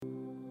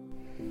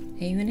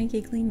Are you in a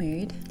giggly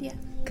mood? Yeah.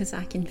 Because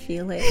I can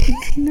feel it.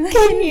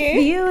 Can you?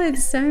 Feel it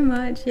so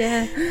much,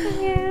 yeah.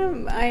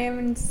 I am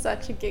in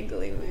such a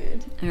giggly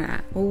mood. All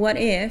right. Well, what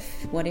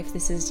if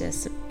this is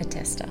just a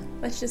tester?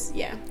 Let's just go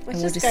for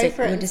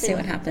it. We'll just see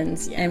what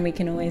happens, and we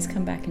can always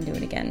come back and do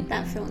it again.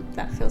 That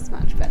feels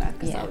much better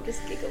because I'll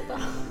just giggle the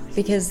whole.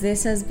 Because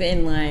this has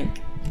been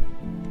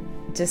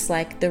just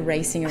like the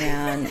racing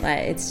around, like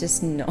it's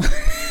just not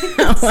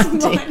how I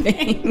do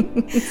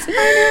things.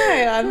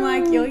 I know. I'm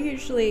like, you're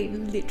usually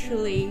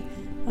literally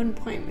on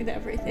point with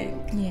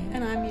everything. Yeah.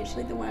 And I'm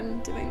usually the one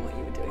doing what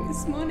you were doing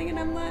this morning, and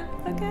I'm like,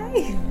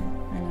 okay.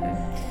 I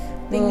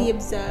know. Being the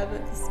observer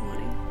this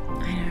morning.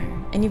 I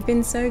know. And you've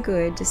been so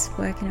good, just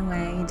working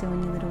away,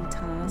 doing your little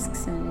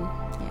tasks, and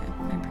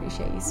yeah, I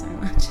appreciate you so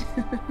much.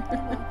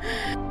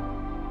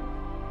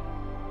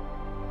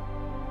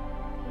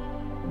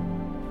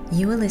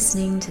 You are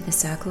listening to the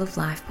Circle of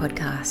Life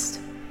podcast,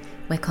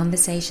 where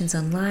conversations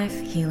on life,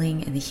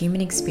 healing, and the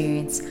human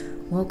experience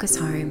walk us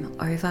home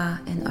over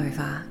and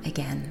over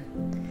again.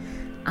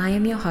 I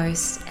am your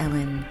host,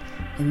 Ellen,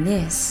 and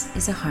this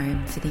is a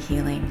home for the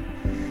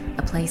healing,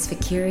 a place for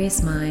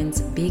curious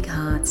minds, big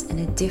hearts, and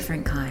a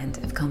different kind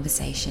of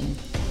conversation.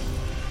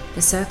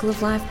 The Circle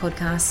of Life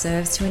podcast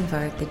serves to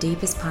invoke the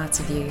deepest parts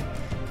of you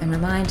and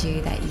remind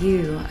you that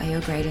you are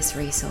your greatest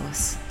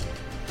resource.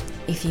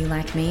 If you,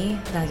 like me,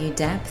 value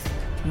depth,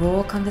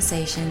 raw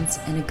conversations,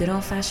 and a good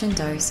old-fashioned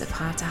dose of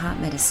heart-to-heart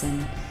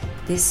medicine,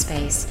 this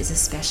space is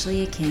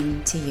especially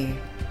akin to you.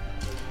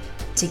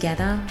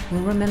 Together,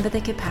 we'll remember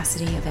the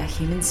capacity of our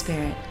human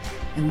spirit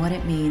and what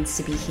it means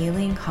to be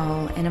healing,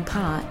 whole, and a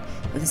part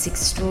of this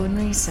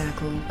extraordinary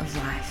circle of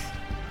life.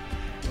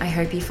 I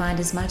hope you find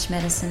as much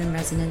medicine and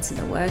resonance in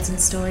the words and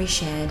stories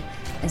shared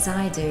as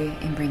I do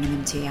in bringing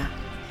them to you.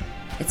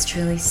 It's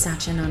truly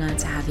such an honor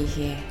to have you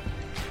here.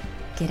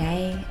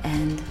 G'day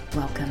and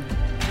welcome.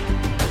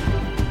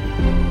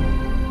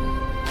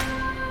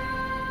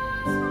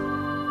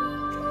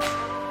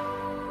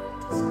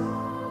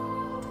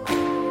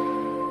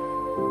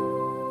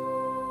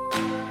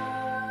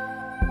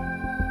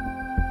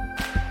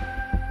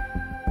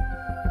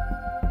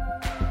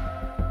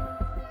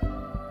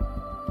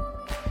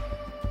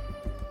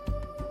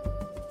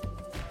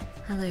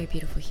 Hello,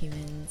 beautiful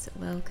humans.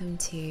 Welcome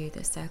to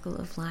the Circle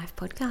of Life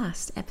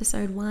podcast,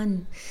 episode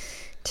 1.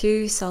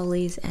 2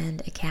 Soulies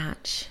and a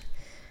couch.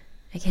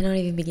 I cannot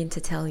even begin to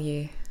tell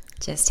you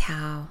just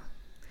how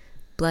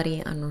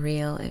bloody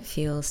unreal it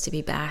feels to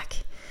be back.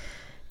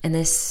 And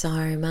there's just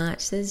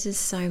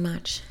so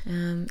much.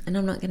 And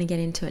I'm not going to get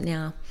into it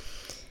now.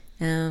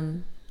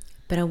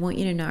 But I want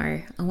you to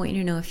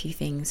know a few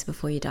things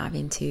before you dive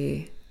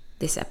into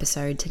this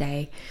episode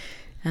today.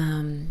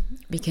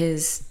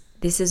 Because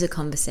this is a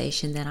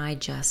conversation that I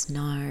just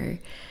know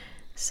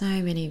so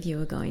many of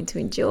you are going to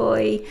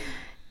enjoy.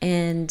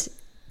 And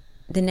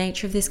the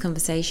nature of this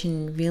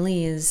conversation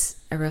really is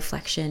a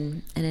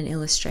reflection and an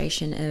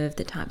illustration of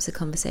the types of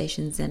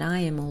conversations that I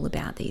am all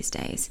about these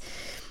days.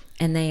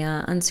 And they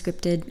are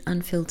unscripted,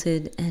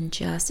 unfiltered, and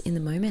just in the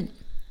moment.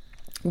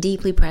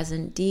 Deeply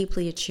present,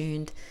 deeply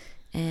attuned,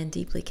 and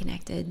deeply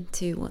connected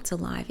to what's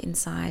alive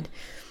inside.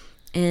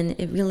 And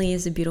it really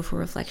is a beautiful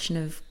reflection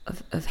of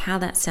how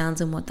that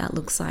sounds and what that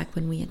looks like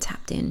when we are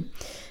tapped in.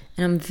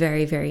 And I'm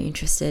very, very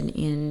interested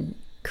in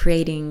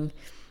creating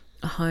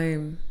a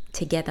home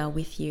together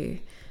with you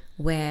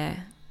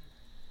where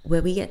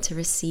we get to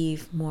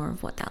receive more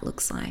of what that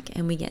looks like,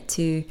 and we get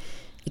to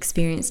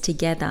experience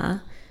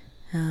together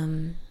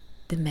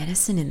the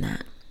medicine in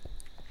that,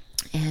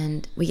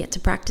 and we get to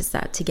practice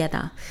that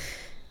together.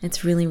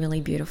 It's really,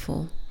 really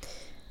beautiful.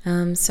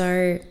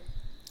 So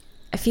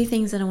a few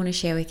things that I want to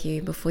share with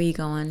you before you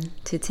go on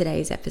to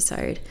today's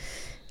episode.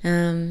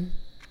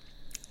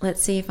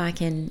 Let's see if I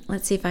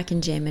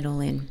can jam it all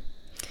in.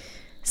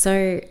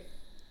 So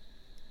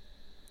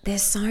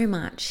there's so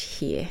much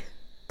here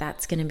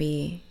that's going to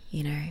be,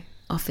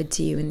 offered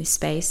to you in this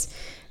space.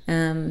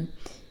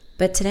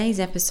 But today's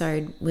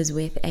episode was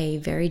with a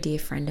very dear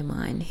friend of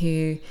mine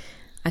who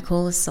I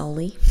call a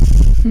Soulie.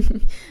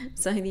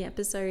 So the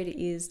episode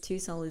is 2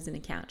 Soulies and a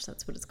couch.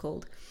 That's what it's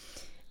called.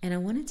 And I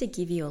wanted to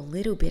give you a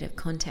little bit of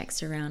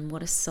context around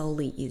what a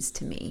Soulie is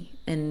to me.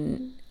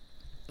 And,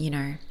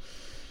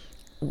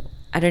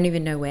 I don't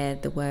even know where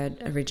the word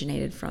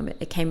originated from.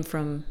 It came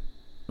from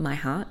my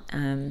heart.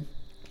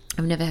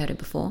 I've never heard it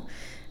before.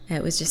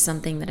 It was just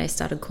something that I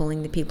started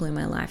calling the people in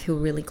my life who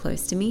were really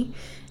close to me,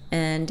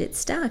 and it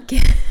stuck.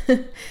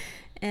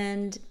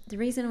 And the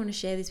reason I want to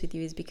share this with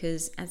you is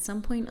because at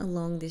some point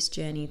along this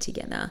journey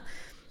together,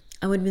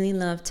 I would really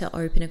love to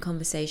open a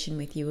conversation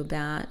with you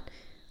about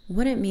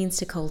what it means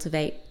to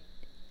cultivate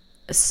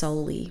a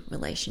Soulie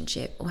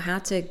relationship, or how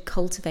to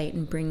cultivate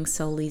and bring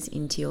Soulies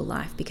into your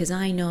life, because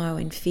I know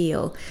and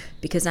feel,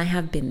 because I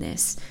have been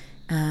this,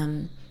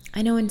 I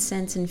know and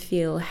sense and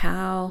feel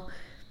how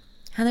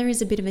there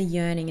is a bit of a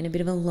yearning and a bit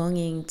of a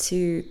longing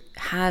to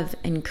have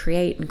and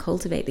create and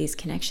cultivate these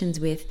connections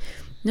with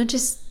not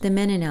just the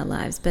men in our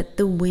lives, but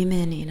the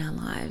women in our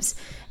lives,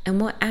 and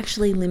what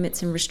actually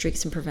limits and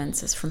restricts and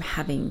prevents us from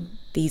having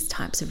these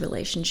types of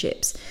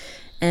relationships.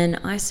 And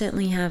I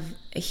certainly have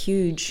a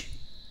huge,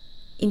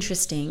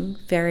 interesting,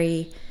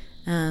 very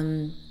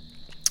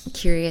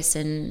curious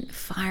and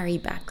fiery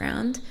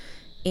background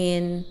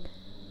in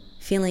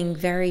feeling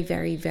very,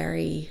 very,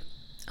 very,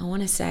 I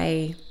want to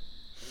say,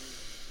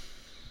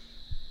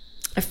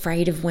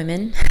 afraid of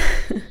women,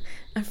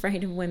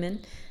 afraid of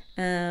women.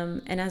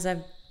 And as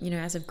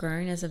I've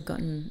grown, as I've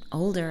gotten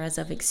older, as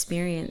I've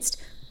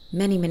experienced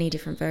many, many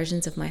different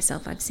versions of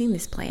myself, I've seen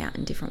this play out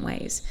in different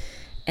ways.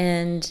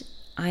 And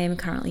I am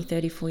currently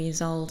 34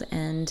 years old,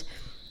 and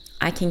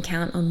I can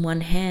count on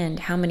one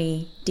hand how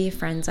many dear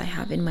friends I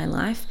have in my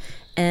life.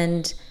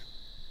 And,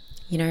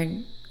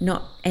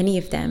 not any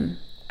of them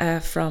are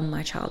from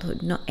my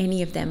childhood. Not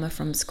any of them are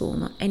from school.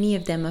 Not any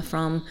of them are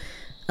from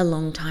a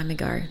long time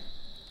ago.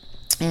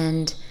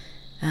 And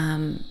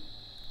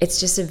it's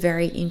just a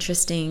very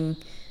interesting,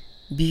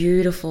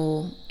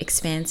 beautiful,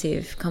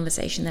 expansive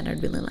conversation that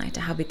I'd really like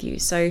to have with you.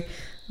 So I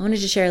wanted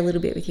to share a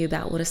little bit with you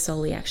about what a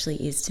soulie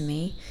actually is to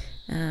me.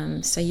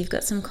 So you've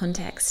got some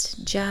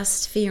context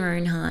just for your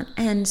own heart.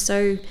 And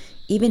so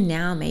even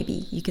now,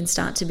 maybe you can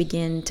start to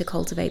begin to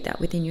cultivate that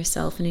within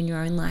yourself and in your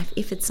own life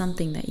if it's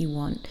something that you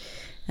want.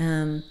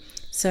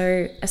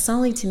 So a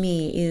soulie to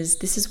me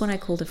this is what I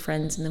call the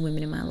friends and the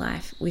women in my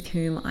life with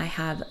whom I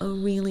have a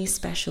really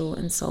special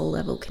and soul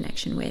level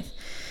connection with.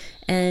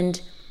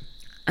 And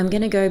I'm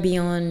going to go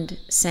beyond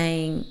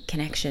saying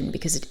connection,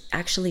 because it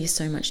actually is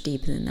so much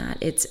deeper than that.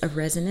 It's a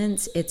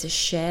resonance. It's a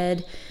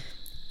shared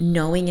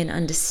knowing and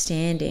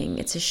understanding.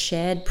 It's a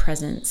shared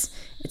presence.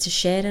 It's a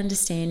shared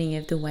understanding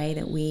of the way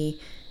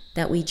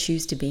that we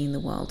choose to be in the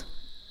world.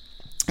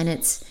 And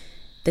it's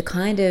the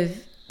kind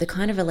of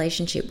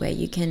relationship where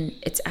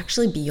it's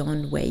actually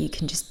beyond where you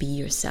can just be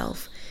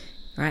yourself,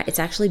 right? It's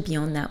actually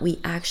beyond that.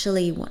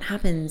 What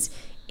happens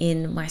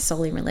in my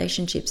soulie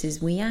relationships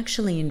is we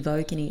actually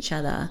invoke in each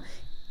other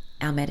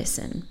our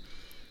medicine,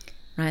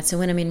 right? So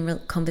when I'm in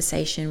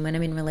conversation, when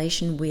I'm in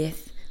relation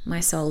with my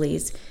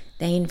soulies,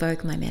 they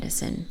invoke my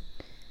medicine.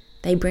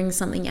 They bring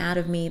something out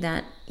of me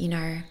that,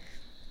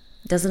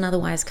 doesn't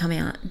otherwise come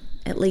out,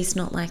 at least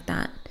not like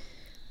that.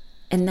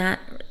 And that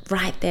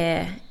right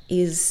there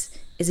is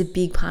a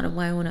big part of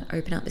why I want to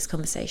open up this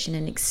conversation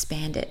and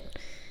expand it,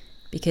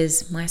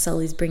 because my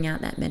soulies bring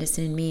out that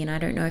medicine in me. And I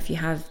don't know if you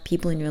have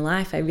people in your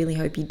life, I really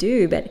hope you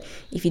do, but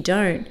if you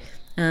don't,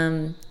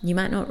 you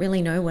might not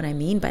really know what I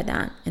mean by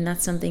that. And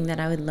that's something that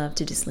I would love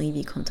to just leave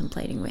you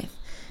contemplating with,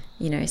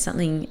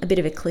 something, a bit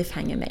of a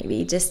cliffhanger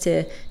maybe, just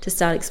to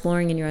start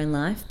exploring in your own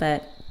life.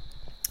 But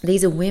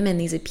these are women,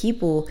 these are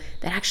people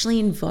that actually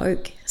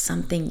invoke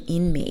something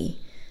in me,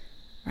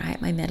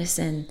 right? My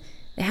medicine.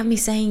 They have me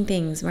saying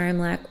things where I'm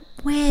like,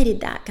 where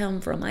did that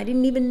come from? I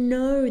didn't even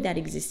know that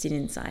existed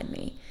inside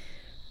me,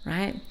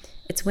 right?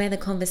 It's where the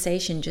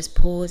conversation just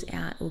pours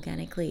out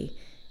organically.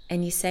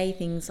 And you say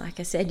things, like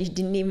I said, you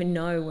didn't even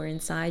know were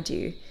inside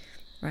you,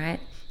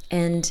 right?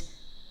 And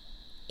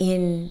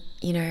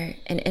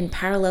and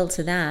parallel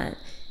to that,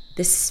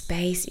 the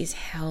space is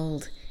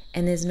held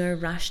and there's no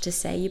rush to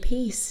say your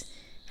piece.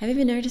 Have you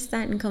ever noticed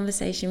that in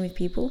conversation with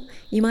people?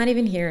 You might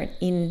even hear it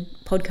in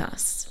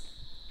podcasts,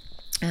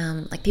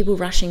 like people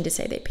rushing to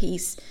say their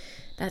piece.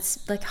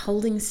 That's like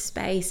holding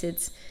space.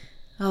 It's,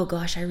 oh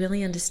gosh, I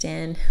really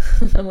understand.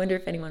 I wonder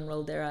if anyone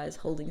rolled their eyes,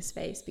 holding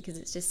space, because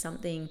it's just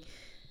something,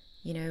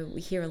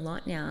 we hear a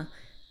lot now.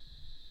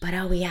 But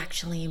are we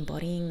actually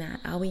embodying that?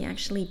 Are we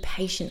actually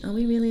patient? Are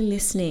we really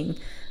listening?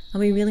 Are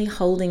we really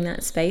holding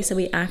that space? Are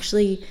we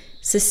actually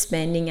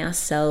suspending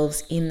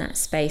ourselves in that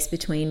space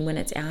between when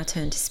it's our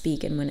turn to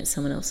speak and when it's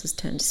someone else's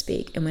turn to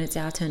speak, and when it's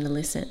our turn to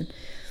listen?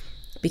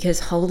 Because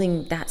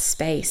holding that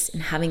space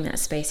and having that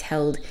space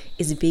held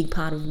is a big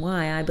part of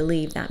why I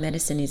believe that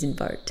medicine is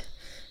invoked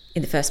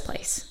in the first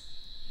place.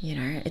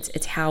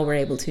 It's how we're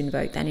able to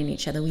invoke that in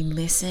each other. We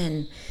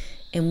listen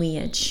and we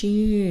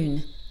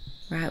attune,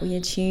 right? We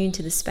attune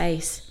to the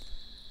space.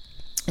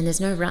 And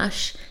there's no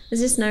rush.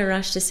 There's just no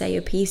rush to say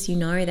your piece. You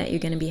know that you're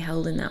going to be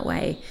held in that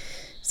way.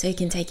 So you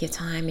can take your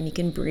time and you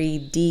can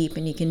breathe deep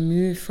and you can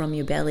move from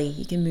your belly.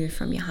 You can move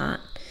from your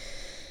heart.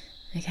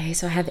 Okay,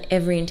 so I have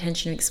every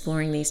intention of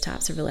exploring these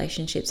types of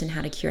relationships and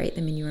how to curate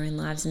them in your own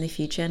lives in the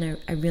future. And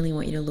I really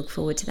want you to look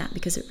forward to that,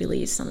 because it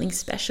really is something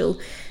special.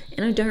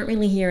 And I don't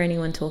really hear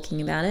anyone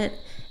talking about it.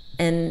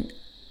 And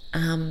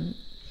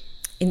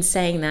in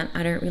saying that,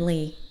 I'm not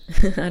really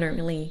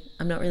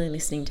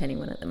listening to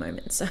anyone at the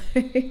moment. So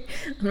I'm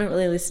not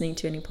really listening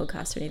to any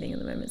podcasts or anything at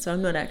the moment. So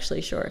I'm not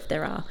actually sure if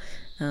there are.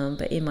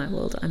 But in my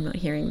world, I'm not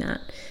hearing that.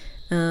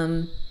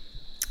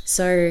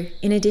 So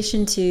in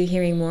addition to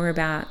hearing more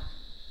about,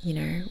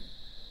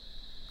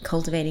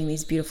 cultivating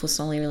these beautiful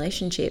soulie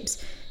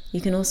relationships, you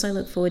can also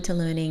look forward to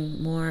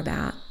learning more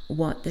about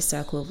what the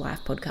Circle of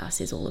Life podcast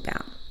is all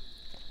about.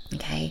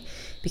 Okay,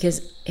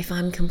 because if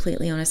I'm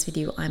completely honest with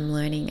you, I'm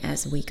learning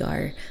as we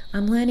go.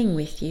 I'm learning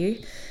with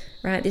you,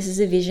 right? This is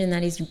a vision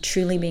that is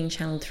truly being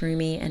channeled through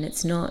me, and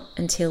it's not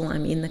until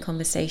I'm in the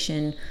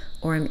conversation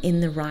or I'm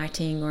in the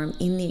writing, or I'm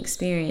in the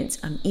experience,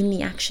 I'm in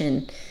the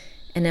action,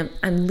 and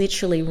I'm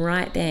literally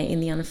right there in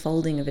the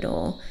unfolding of it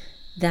all,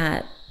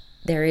 that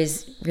there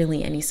is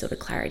really any sort of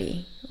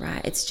clarity,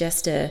 right? It's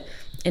just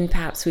and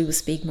perhaps we will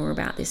speak more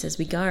about this as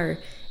we go.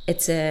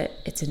 It's a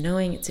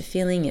knowing, it's a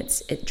feeling,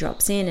 it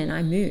drops in and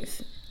I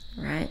move,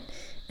 right?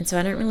 And so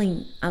I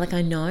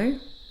know,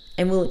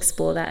 and we'll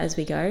explore that as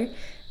we go.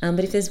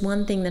 But if there's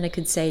one thing that I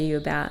could say to you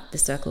about the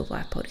Circle of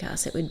Life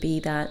podcast, it would be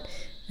that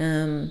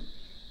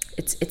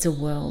it's a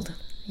world.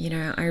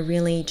 I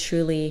really,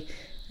 truly,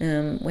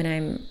 when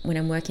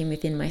I'm working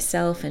within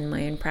myself and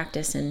my own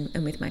practice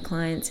and with my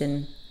clients,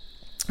 and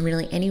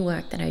really any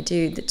work that I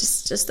do, that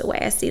just the way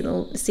I see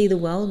the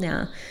world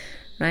now,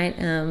 right?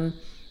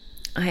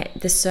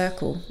 The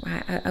circle,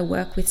 right? I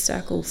work with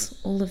circles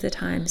all of the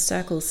time.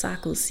 Circles,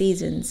 cycles,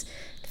 seasons,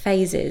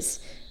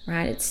 phases,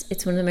 right?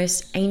 It's one of the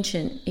most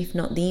ancient, if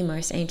not the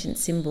most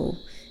ancient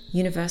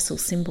universal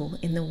symbol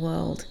in the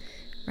world,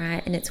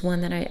 right? And it's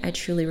one that I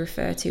truly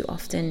refer to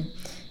often.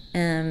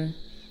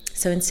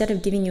 So instead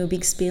of giving you a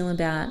big spiel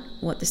about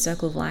what the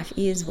Circle of Life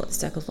is, what the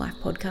Circle of Life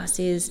podcast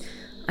is,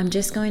 I'm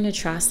just going to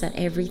trust that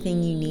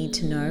everything you need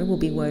to know will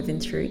be woven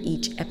through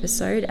each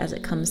episode as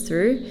it comes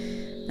through.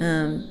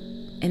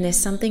 And there's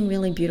something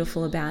really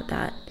beautiful about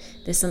that.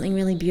 There's something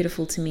really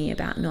beautiful to me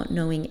about not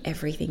knowing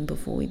everything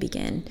before we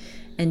begin,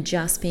 and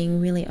just being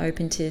really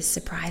open to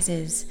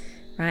surprises,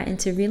 right? And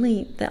to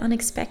really the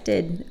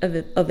unexpected of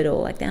it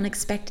all, like the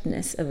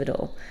unexpectedness of it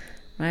all,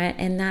 right?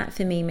 And that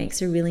for me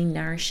makes a really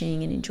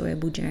nourishing and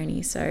enjoyable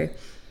journey. So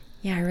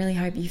yeah, I really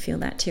hope you feel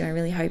that too. I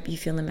really hope you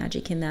feel the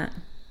magic in that.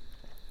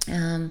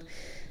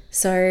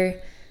 So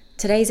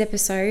today's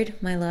episode,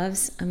 my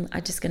loves, I'm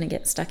just going to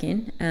get stuck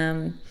in.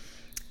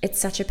 It's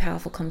such a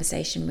powerful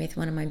conversation with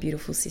one of my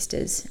beautiful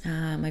sisters,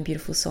 my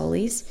beautiful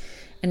Soulies.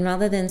 And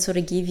rather than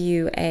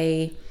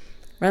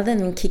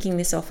kicking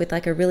this off with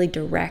like a really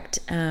direct,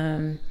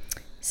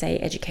 say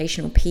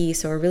educational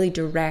piece, or a really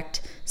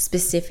direct,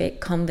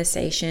 specific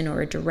conversation,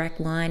 or a direct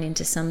line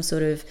into some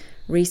sort of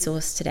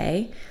resource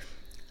today,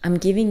 I'm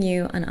giving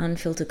you an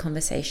unfiltered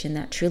conversation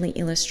that truly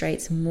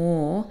illustrates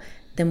more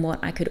than what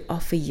I could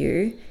offer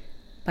you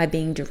by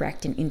being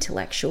direct and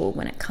intellectual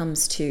when it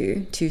comes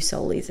to two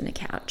Soulies and a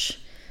couch,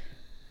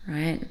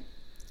 right?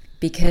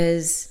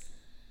 Because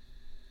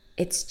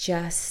it's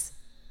just,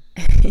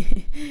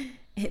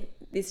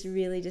 this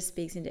really just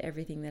speaks into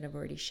everything that I've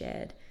already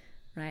shared,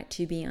 right?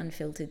 To be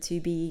unfiltered,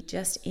 to be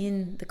just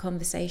in the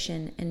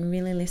conversation and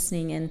really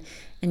listening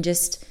and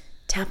just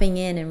tapping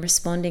in and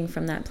responding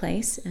from that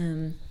place.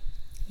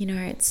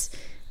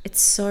 It's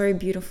so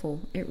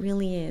beautiful. It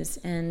really is.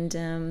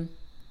 And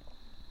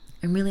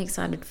I'm really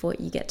excited for what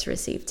you get to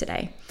receive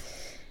today.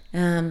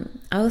 I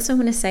also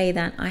want to say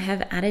that I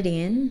have added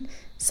in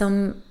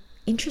some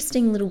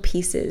interesting little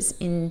pieces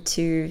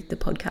into the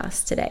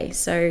podcast today.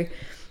 So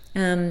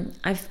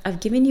I've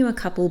given you a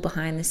couple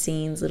behind the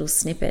scenes little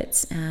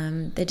snippets.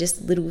 They're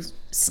just little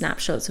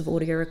snapshots of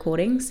audio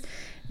recordings.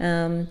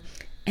 And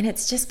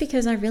it's just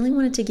because I really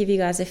wanted to give you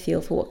guys a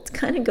feel for what's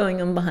kind of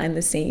going on behind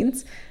the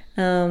scenes.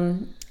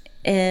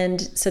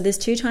 And so there's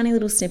two tiny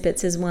little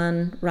snippets. There's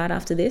one right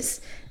after this.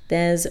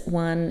 There's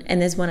one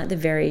at the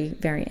very,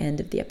 very end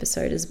of the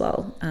episode as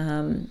well.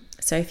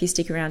 So if you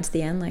stick around to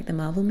the end, like the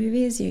Marvel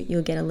movies,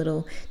 you'll get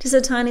just a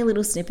tiny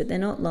little snippet. They're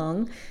not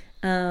long,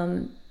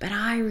 but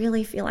I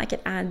really feel like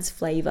it adds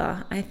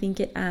flavor. I think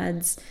it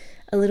adds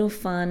a little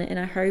fun, and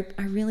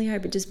I really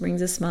hope it just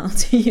brings a smile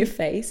to your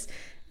face,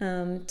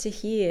 to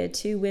hear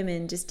two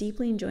women just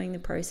deeply enjoying the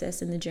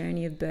process and the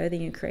journey of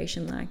birthing a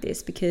creation like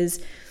this, because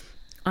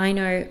I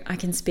know I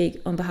can speak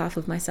on behalf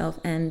of myself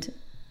and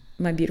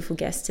my beautiful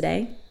guest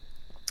today.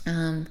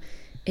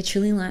 It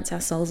truly lights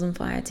our souls on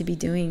fire to be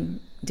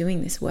doing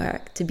this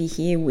work, to be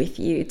here with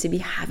you, to be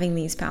having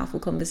these powerful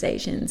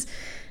conversations,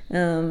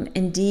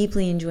 and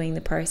deeply enjoying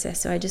the process.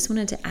 So I just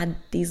wanted to add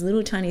these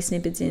little tiny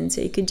snippets in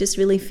so you could just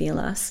really feel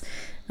us,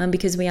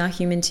 because we are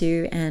human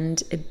too,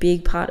 and a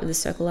big part of the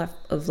Circle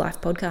of Life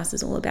podcast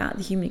is all about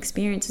the human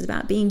experience, is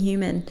about being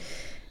human,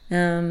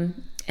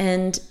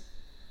 and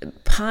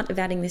part of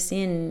adding this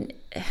in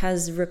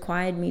has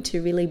required me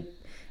to really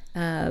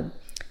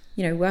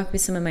work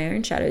with some of my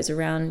own shadows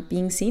around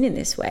being seen in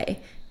this way.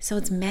 So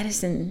it's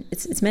medicine.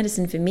 It's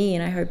medicine for me,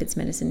 and I hope it's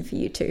medicine for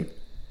you too.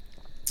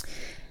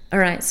 All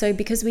right, so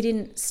because we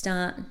didn't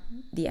start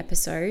the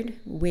episode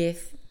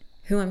with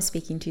who I'm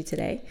speaking to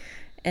today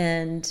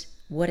and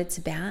what it's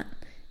about,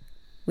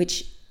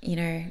 which,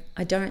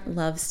 I don't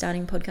love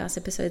starting podcast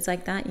episodes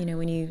like that.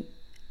 When you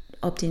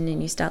opt in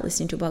and you start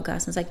listening to a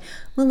podcast and it's like,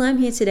 well, I'm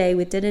here today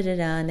with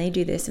da-da-da-da, and they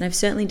do this. And I've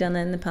certainly done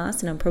that in the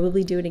past, and I'll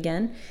probably do it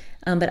again.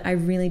 But I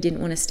really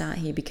didn't want to start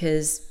here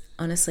because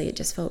honestly, it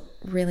just felt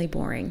really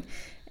boring.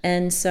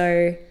 And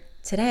so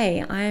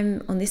today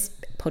I'm on this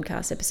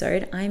podcast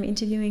episode, I'm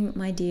interviewing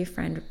my dear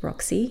friend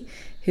Roxy,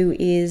 who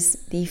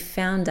is the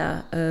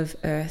founder of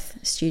Earth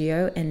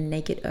Studio and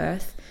Naked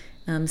Earth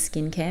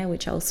skincare,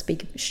 which I'll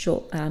speak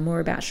more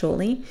about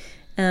shortly.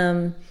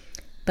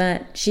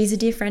 But she's a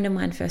dear friend of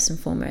mine first and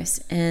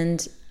foremost.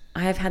 And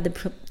I have had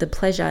the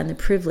pleasure and the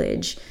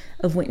privilege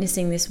of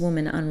witnessing this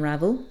woman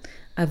unravel.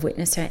 I've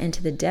witnessed her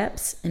enter the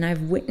depths, and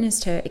I've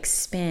witnessed her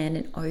expand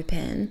and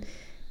open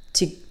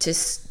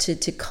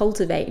to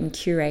cultivate and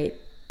curate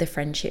the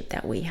friendship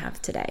that we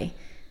have today.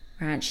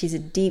 Right? She's a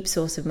deep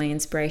source of my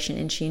inspiration,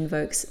 and she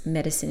invokes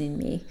medicine in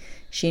me.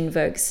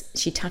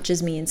 She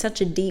touches me in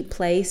such a deep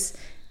place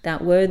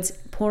that words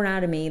pour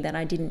out of me that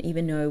I didn't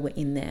even know were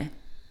in there.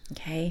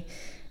 Okay.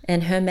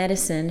 And her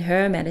medicine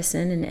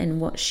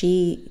and what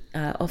she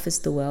offers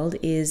the world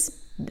is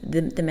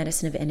the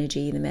medicine of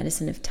energy, the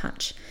medicine of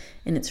touch.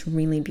 And it's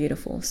really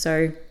beautiful.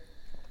 So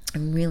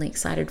I'm really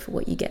excited for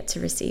what you get to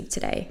receive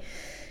today.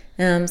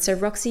 So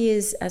Roxy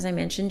is, as I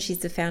mentioned, she's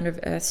the founder of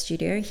Earth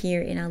Studio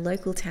here in our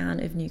local town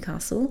of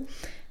Newcastle.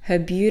 Her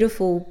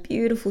beautiful,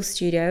 beautiful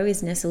studio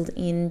is nestled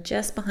in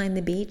just behind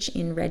the beach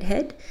in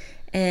Redhead,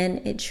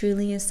 and it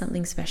truly is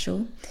something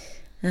special.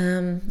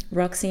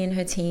 Roxy and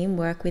her team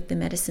work with the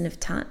medicine of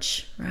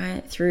touch,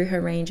 right, through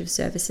her range of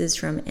services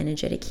from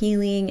energetic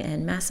healing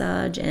and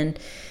massage. And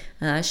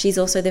she's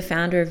also the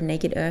founder of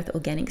Naked Earth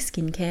Organic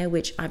Skincare,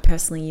 which I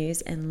personally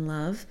use and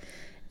love.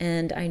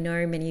 And I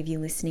know many of you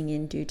listening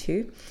in do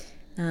too.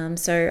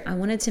 So I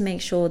wanted to make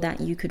sure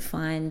that you could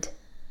find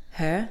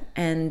her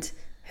and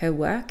her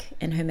work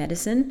and her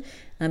medicine,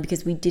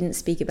 because we didn't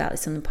speak about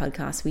this on the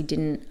podcast.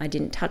 I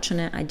didn't touch on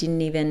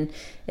it.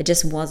 It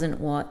just wasn't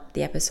what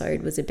the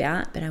episode was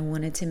about, but I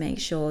wanted to make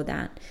sure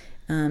that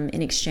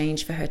in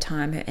exchange for her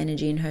time, her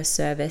energy, and her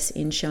service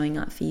in showing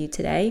up for you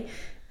today,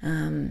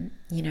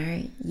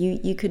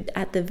 you could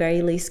at the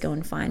very least go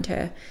and find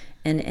her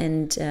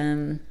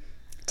and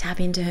tap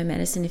into her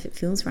medicine if it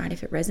feels right,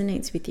 if it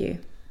resonates with you.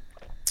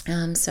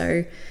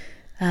 So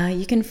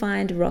you can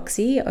find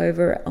Roxy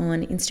over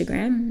on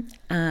Instagram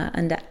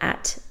under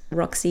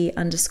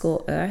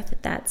 @Roxy_Earth.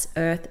 That's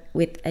Earth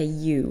with a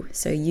U.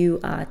 So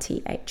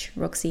URTH,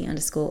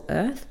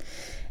 Roxy_Earth.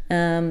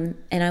 And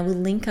I will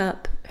link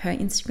up her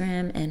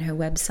Instagram and her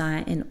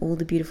website and all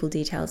the beautiful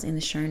details in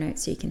the show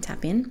notes so you can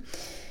tap in.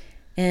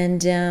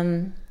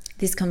 And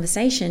this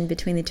conversation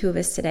between the two of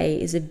us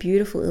today is a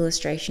beautiful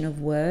illustration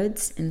of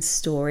words and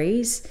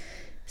stories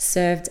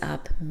served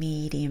up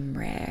medium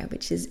rare,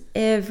 which is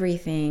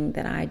everything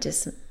that I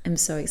just am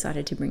so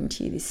excited to bring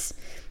to you this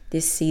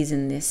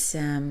season, this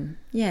time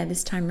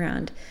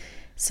around.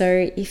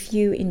 So if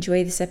you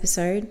enjoy this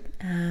episode,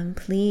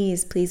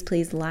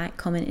 please like,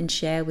 comment, and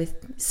share with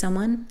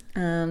someone,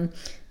 and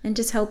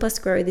just help us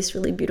grow this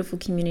really beautiful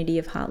community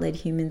of heart-led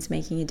humans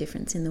making a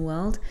difference in the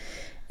world.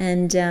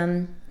 And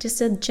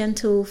just a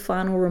gentle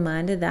final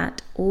reminder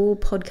that all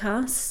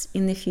podcasts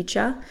in the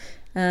future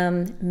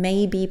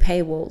may be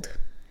paywalled.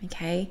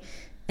 Okay,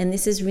 and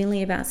this is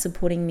really about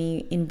supporting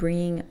me in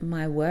bringing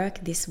my work,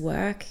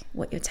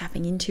 what you're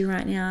tapping into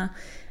right now,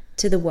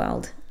 to the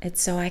world. It's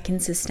so I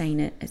can sustain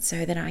it. It's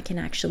so that I can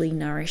actually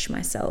nourish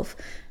myself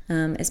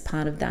as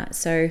part of that.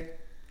 So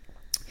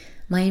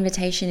my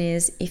invitation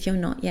is, if you're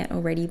not yet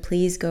already,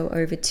 please go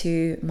over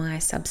to my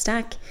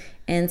Substack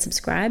and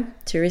subscribe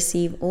to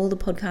receive all the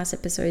podcast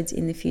episodes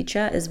in the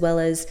future, as well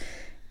as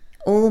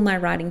all my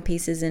writing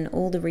pieces and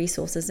all the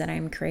resources that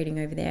I'm creating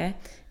over there,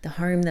 the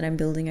home that I'm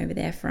building over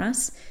there for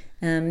us,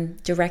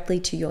 directly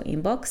to your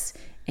inbox.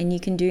 And you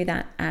can do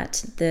that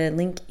at the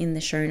link in the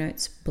show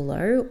notes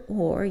below,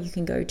 or you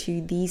can go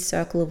to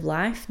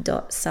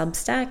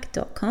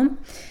thecircleoflife.substack.com,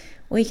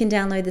 or you can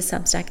download the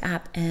Substack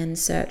app and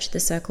search The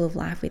Circle of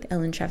Life with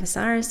Ellen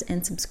Travisaris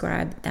and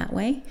subscribe that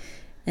way.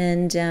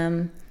 And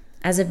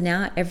as of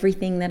now,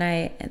 everything that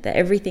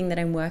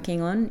I'm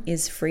working on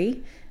is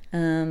free.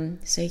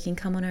 So you can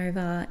come on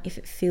over if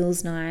it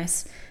feels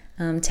nice,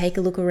 take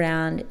a look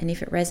around, and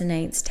if it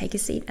resonates, take a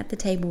seat at the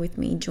table with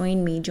me,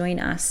 join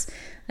us.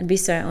 I'd be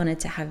so honored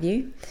to have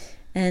you.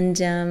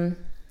 And I'm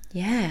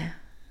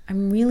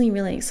really,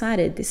 really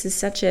excited. This is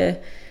such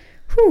a,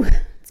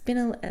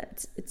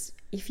 it's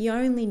if you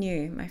only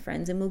knew, my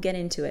friends, and we'll get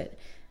into it,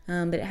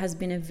 but it has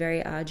been a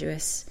very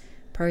arduous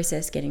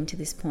process getting to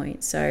this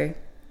point. So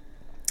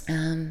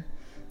I'm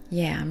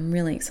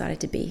really excited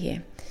to be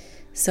here.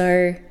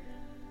 So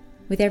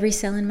with every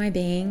cell in my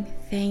being,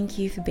 thank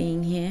you for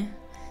being here.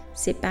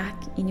 Sit back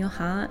in your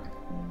heart,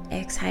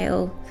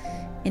 exhale,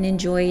 and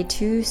enjoy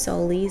 2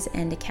 Soulies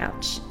and a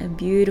couch, a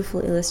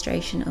beautiful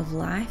illustration of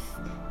life,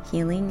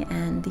 healing,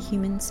 and the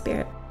human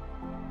spirit.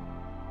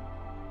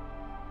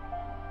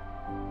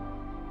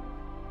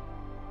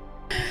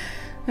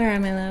 All right,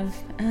 my love.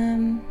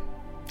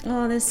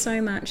 There's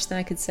so much that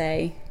I could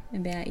say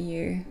about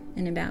you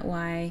and about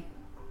why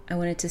I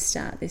wanted to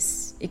start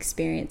this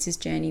experience, this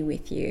journey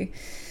with you.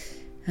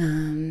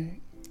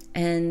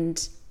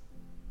 And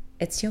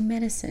it's your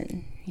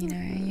medicine,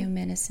 your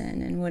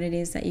medicine, and what it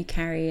is that you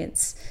carry.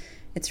 It's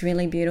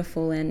really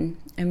beautiful, and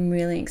I'm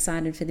really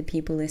excited for the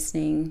people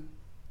listening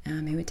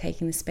who are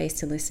taking the space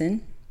to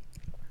listen.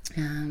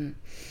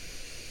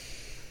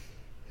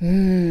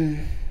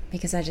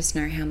 Because I just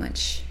know how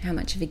much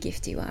of a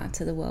gift you are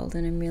to the world,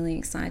 and I'm really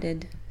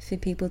excited for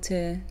people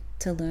to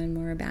learn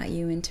more about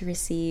you and to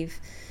receive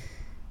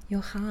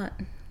your heart.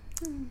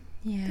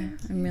 Yeah,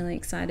 I'm really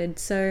excited.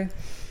 So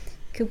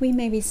could we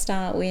maybe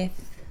start with,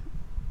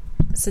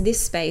 so this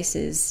space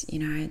is,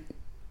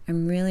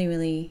 I'm really,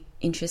 really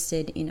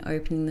interested in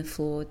opening the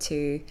floor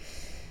to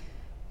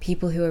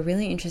people who are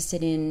really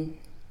interested in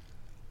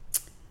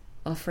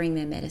offering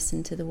their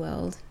medicine to the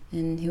world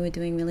and who are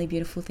doing really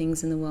beautiful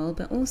things in the world,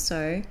 but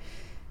also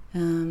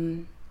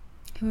who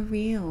are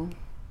real.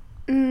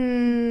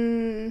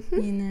 Mm-hmm.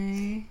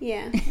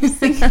 Yeah.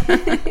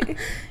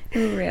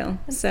 Who are real. I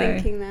was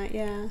thinking that,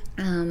 yeah.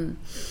 And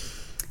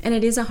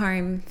it is a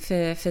home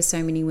for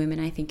so many women.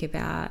 I think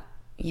about,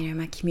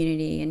 my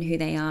community and who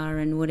they are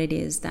and what it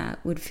is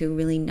that would feel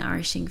really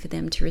nourishing for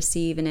them to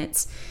receive. And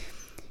it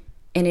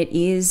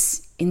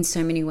is in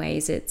so many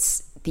ways,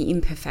 it's the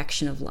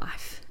imperfection of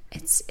life.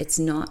 It's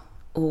not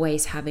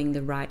always having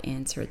the right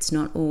answer. It's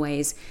not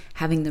always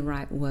having the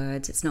right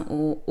words. It's not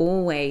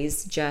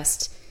always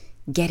just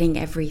getting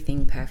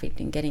everything perfect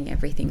and getting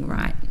everything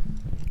right.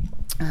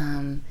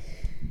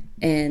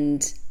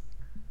 And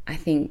I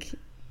think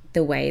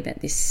the way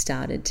that this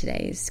started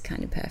today is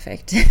kind of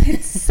perfect.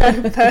 It's so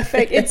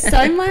perfect. It's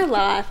so my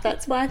life.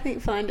 That's why I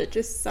find it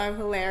just so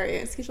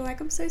hilarious, because you're like,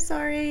 I'm so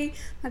sorry.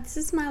 Like, this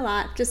is my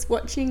life. Just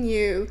watching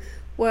you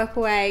work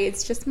away,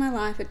 it's just my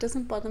life. It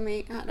doesn't bother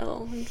me at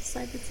all. I'm just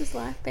like, this is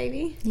life,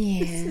 baby.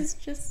 Yeah. This is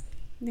just,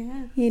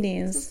 yeah. It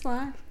is. This is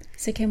life.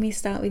 So can we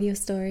start with your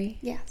story?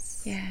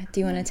 Yes. Yeah. Do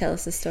you want to tell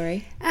us a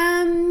story?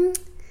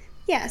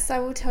 Yes, I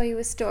will tell you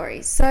a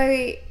story.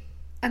 So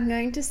I'm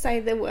going to say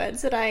the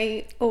words that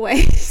I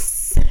always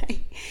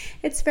say.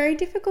 It's very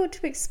difficult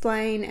to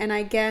explain, and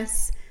I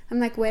guess I'm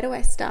like, where do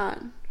I start?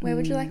 Where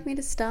would you like me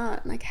to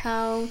start? Like,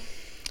 how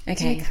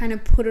do you kind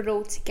of put it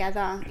all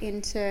together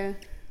into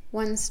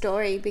one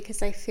story?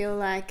 Because I feel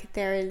like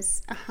there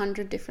is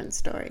 100 different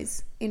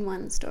stories in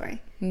one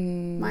story.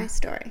 My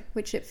story,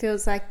 which it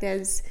feels like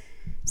there's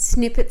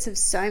snippets of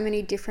so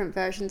many different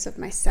versions of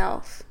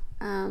myself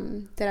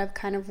that I've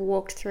kind of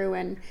walked through.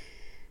 And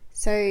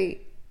so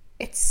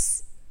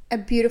it's a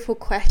beautiful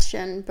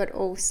question, but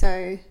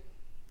also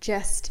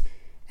just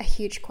a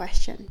huge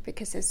question,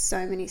 because there's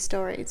so many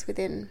stories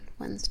within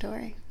one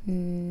story.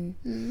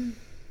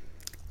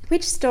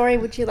 Which story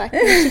would you like me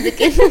to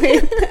begin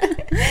with?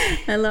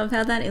 I love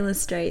how that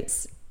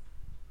illustrates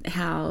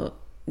how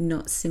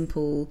not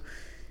simple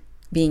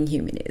being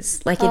human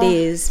is. Like, it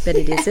is, but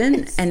it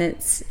isn't. And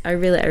I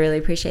really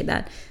appreciate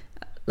that.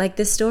 Like,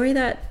 the story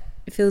that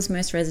feels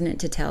most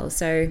resonant to tell.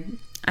 So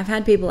I've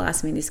had people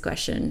ask me this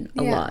question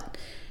a lot.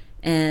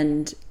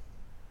 And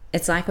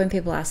it's like when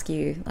people ask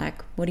you,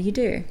 like, what do you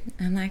do?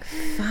 I'm like,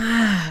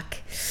 fuck.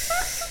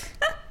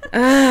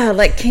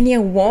 Like, can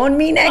you warn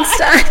me next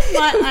time?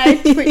 My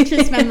eye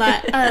twitches, and I'm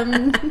like,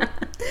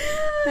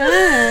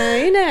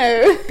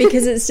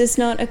 Because it's just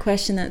not a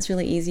question that's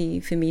really easy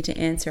for me to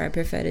answer. I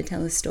prefer to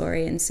tell a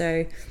story. And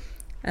so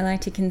I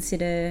like to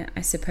consider,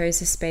 I suppose,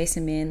 the space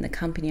I'm in, the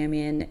company I'm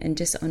in, and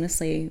just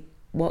honestly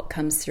what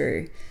comes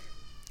through.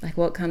 Like,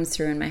 what comes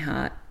through in my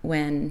heart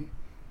when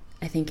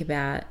I think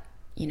about,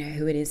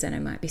 who it is that I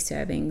might be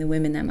serving, the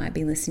women that might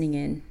be listening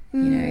in,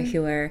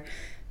 who are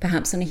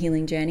perhaps on a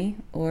healing journey,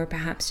 or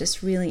perhaps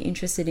just really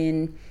interested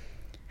in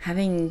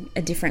having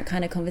a different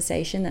kind of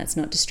conversation that's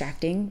not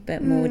distracting,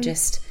 but more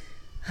just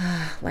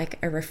like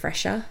a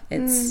refresher.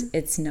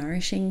 It's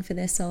nourishing for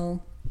their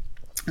soul.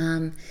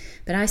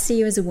 But I see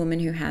you as a woman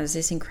who has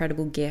this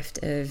incredible gift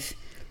of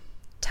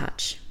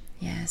touch.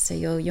 Yeah, so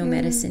your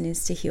medicine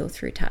is to heal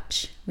through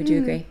touch. Would you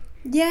agree?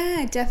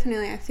 Yeah,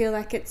 definitely. I feel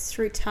like it's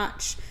through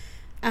touch.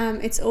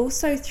 It's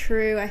also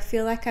through, I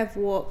feel like I've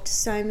walked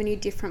so many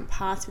different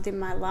paths within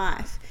my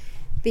life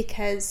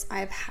because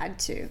I've had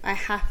to. I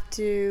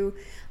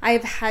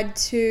have had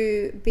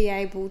to be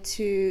able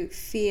to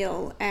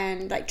feel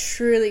and like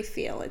truly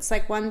feel. It's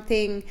like one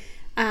thing,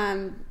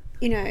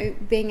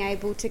 being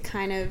able to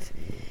kind of,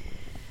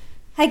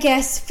 I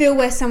guess, feel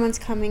where someone's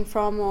coming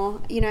from,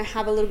 or,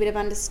 have a little bit of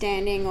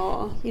understanding,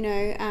 or,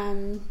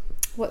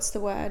 what's the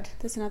word?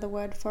 There's another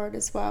word for it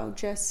as well.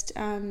 Just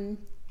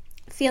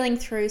feeling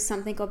through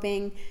something, or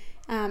being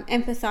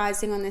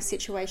empathizing on the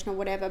situation or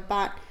whatever.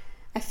 But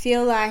I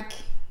feel like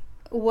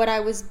what I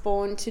was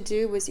born to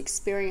do was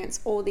experience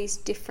all these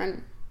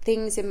different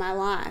things in my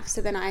life, so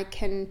then I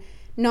can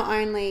not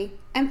only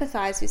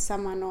empathize with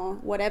someone or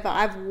whatever,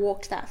 I've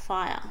walked that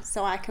fire,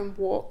 so I can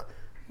walk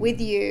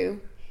with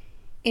you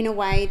in a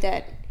way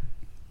that,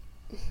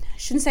 I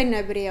shouldn't say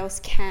nobody else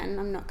can,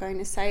 I'm not going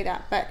to say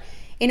that, but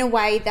in a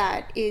way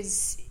that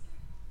is,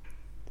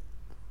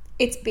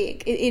 it's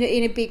big,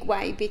 in a big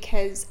way,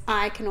 because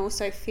I can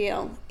also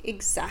feel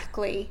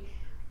exactly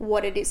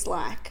what it is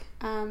like.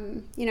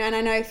 And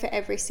I know for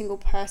every single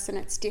person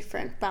it's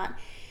different, but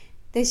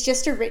there's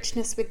just a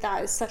richness with that.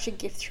 There's such a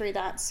gift through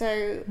that.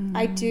 So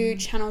I do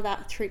channel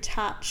that through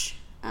touch,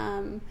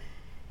 and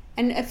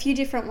a few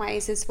different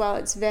ways as well.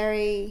 It's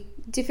very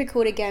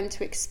difficult, again,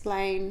 to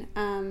explain,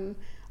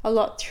 a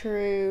lot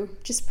through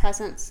just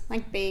presence,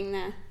 like being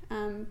there.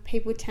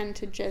 People tend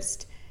to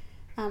just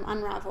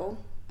unravel,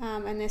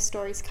 and their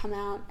stories come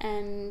out,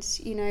 and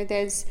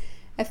there's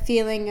a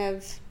feeling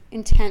of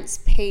intense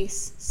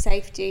peace,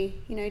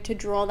 safety, to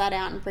draw that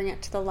out and bring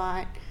it to the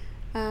light.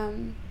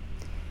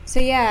 So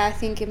yeah, I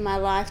think in my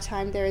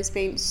lifetime there has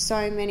been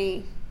so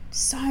many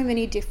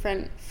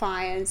different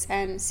fires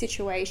and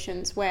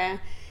situations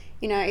where,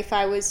 you know, if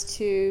I was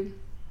to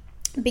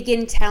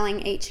begin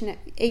telling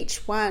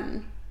each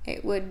one,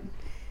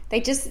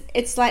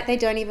 it's like they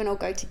don't even all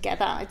go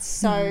together. It's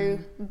so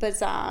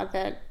bizarre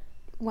that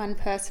one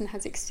person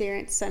has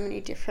experienced so many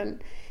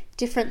different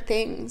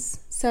things.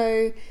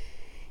 So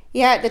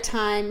yeah, at the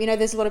time, you know,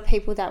 there's a lot of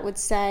people that would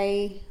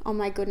say, oh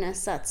my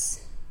goodness, that's,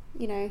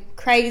 you know,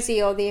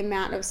 crazy, or the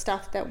amount of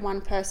stuff that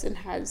one person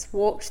has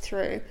walked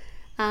through.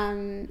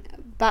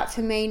 But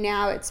for me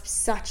now, it's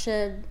such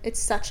a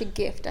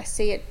gift. I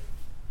see it.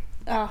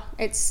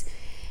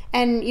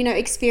 And you know,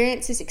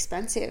 experience is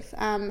expensive.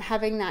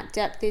 Having that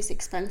depth is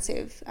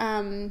expensive.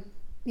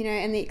 You know,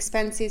 and the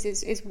expense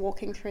is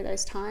walking through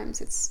those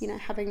times. It's, you know,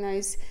 having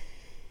those,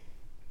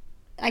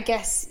 I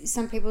guess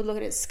some people look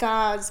at it as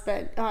scars,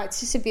 but it's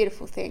just a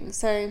beautiful thing.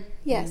 So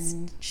yes,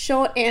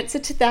 short answer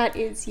to that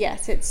is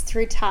yes, it's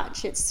through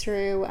touch, it's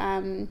through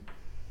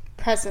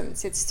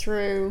presence, it's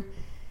through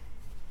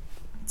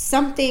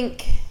something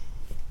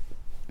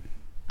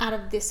out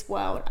of this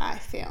world, I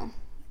feel.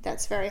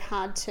 That's very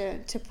hard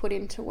to put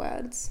into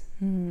words.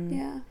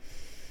 Yeah.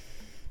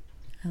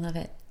 I love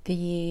it.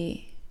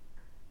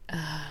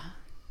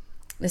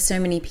 There's so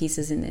many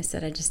pieces in this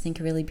that I just think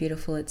are really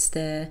beautiful. It's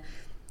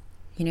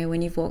you know,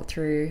 when you've walked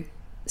through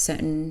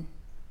certain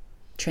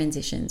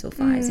transitions or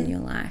fires in your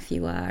life,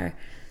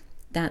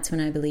 that's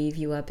when I believe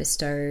you are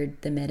bestowed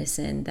the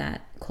medicine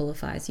that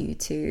qualifies you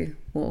to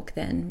walk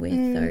then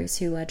with those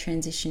who are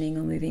transitioning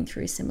or moving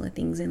through similar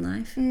things in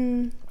life.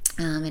 And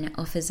it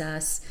offers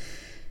us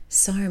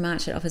so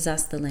much. It offers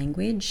us the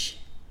language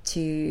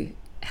to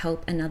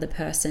help another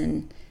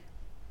person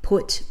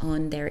put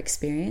on their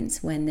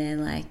experience when they're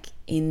like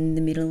in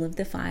the middle of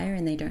the fire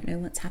and they don't know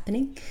what's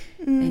happening.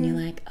 And you're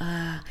like,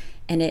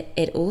 and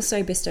it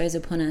also bestows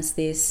upon us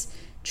this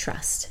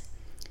trust.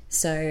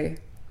 So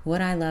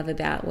what I love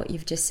about what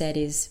you've just said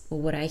is, or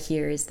what I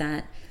hear is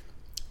that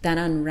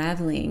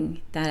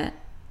unraveling, that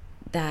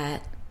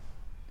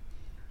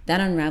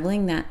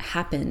unraveling that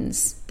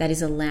happens, that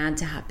is allowed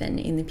to happen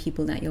in the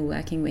people that you're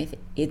working with.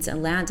 It's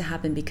allowed to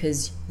happen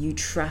because you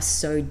trust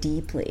so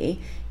deeply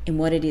in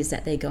what it is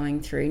that they're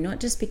going through, not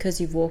just because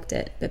you've walked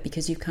it, but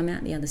because you've come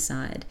out the other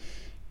side.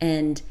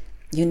 And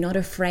you're not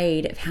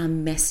afraid of how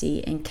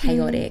messy and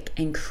chaotic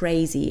and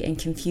crazy and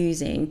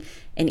confusing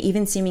and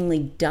even seemingly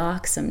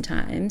dark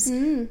sometimes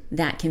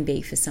that can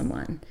be for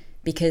someone,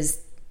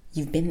 because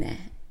you've been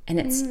there. And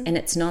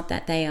it's not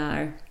that they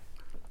are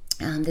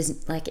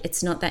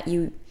it's not that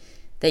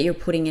you're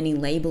putting any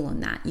label on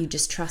that. You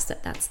just trust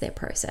that that's their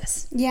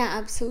process. Yeah,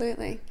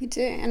 absolutely. You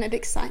do. And it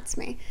excites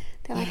me.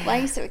 They're like, why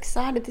are you so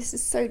excited? This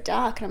is so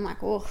dark. And I'm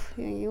like, oh,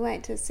 you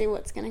wait to see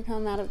what's going to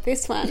come out of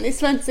this one.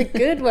 This one's a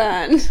good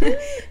one.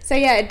 So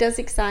yeah, it does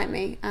excite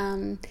me.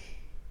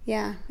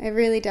 Yeah, it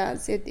really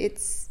does.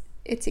 It's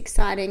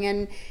exciting.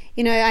 And,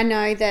 you know, I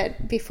know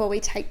that before we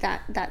take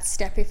that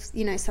step, if,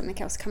 you know, something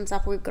else comes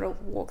up or we've got to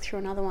walk through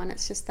another one,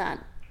 it's just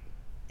that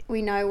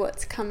we know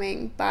what's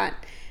coming. But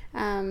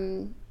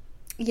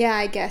yeah,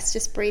 I guess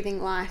just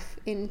breathing life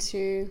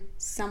into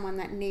someone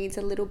that needs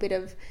a little bit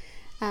of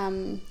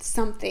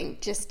something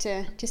just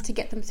to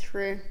get them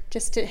through,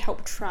 just to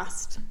help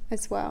trust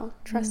as well,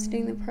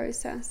 trusting the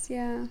process.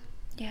 Yeah.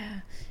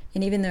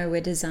 And even though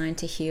we're designed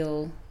to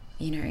heal,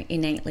 you know,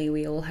 innately,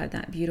 we all have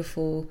that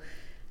beautiful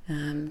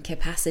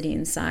capacity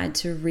inside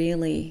to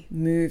really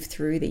move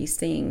through these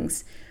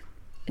things.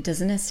 It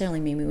doesn't necessarily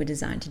mean we were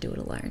designed to do it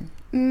alone.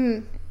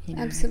 You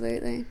know?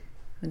 Absolutely.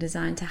 We're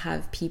designed to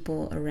have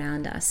people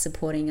around us,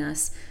 supporting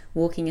us,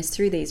 walking us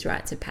through these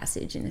rites of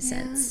passage, in a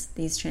sense,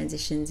 these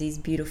transitions, these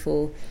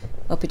beautiful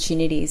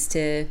opportunities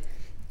to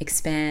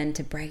expand,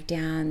 to break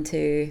down,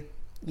 to,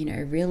 you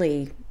know,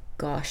 really,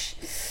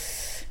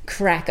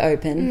 crack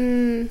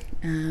open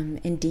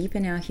and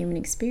deepen our human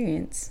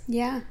experience.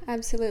 Yeah,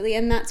 absolutely.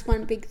 And that's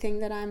one big thing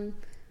that I'm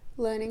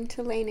learning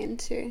to lean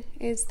into,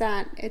 is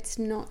that it's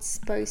not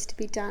supposed to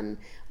be done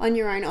on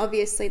your own.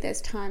 Obviously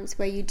there's times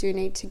where you do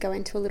need to go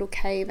into a little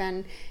cave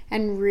and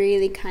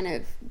really kind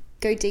of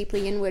go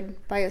deeply inward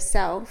by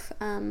yourself,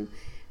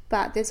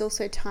 but there's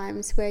also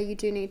times where you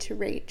do need to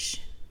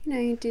reach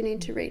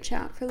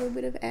out for a little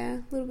bit of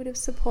air, a little bit of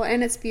support,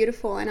 and it's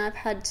beautiful. And I've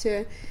had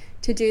to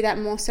do that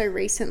more so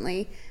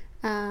recently,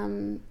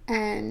 and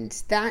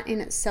that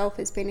in itself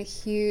has been a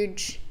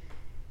huge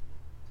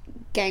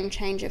game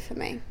changer for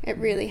me. It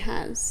really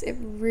has. It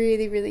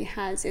really, really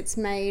has. It's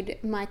made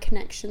my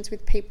connections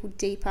with people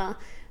deeper.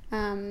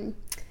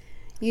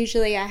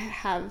 Usually I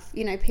have,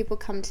 you know, people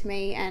come to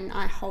me and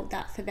I hold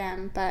that for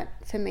them, but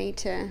for me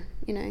to,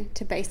 you know,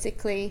 to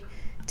basically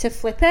to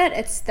flip it,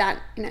 it's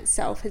that in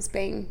itself has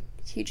been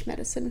huge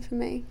medicine for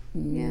me.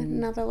 Yeah,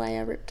 another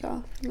layer ripped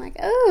off. I'm like,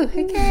 oh,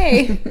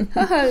 okay.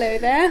 Oh, hello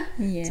there.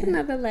 Yeah. It's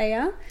another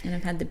layer. And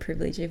I've had the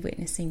privilege of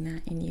witnessing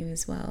that in you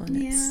as well, and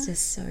it's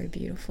just so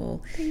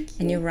beautiful. Thank you.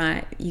 And you're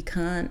right, you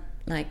can't,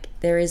 like,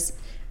 there is,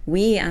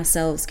 we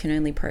ourselves can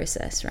only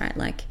process, right?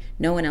 Like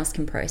no one else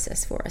can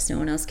process for us. No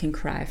one else can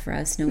cry for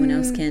us. No one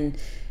else can,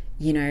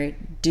 you know,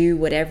 do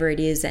whatever it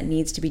is that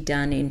needs to be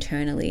done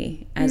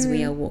internally as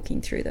we are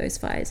walking through those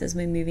fires, as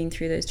we're moving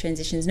through those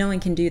transitions. No one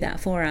can do that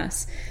for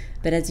us.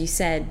 But as you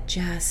said,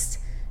 just,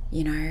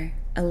 you know,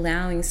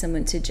 allowing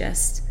someone to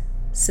just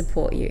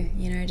support you,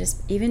 you know,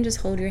 just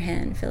hold your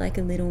hand for like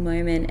a little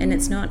moment. And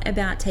it's not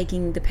about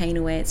taking the pain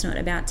away, it's not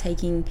about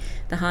taking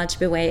the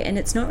hardship away, and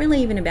it's not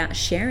really even about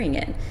sharing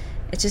it.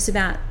 It's just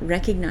about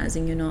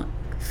recognizing you're not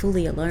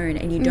fully alone,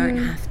 and you don't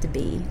have to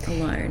be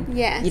alone.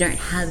 Yes. You don't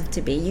have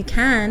to be. You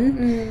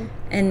can.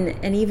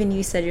 And even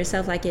you said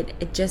yourself, like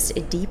it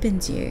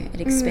deepens you, it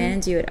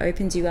expands you, it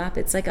opens you up.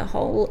 It's like a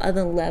whole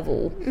other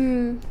level.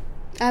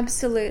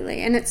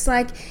 Absolutely. And it's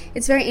like,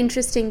 it's very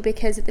interesting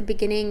because at the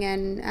beginning,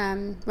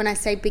 and when I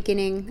say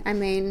beginning, I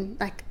mean,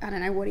 like, I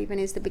don't know what even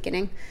is the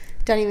beginning.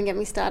 Don't even get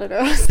me started, or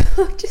else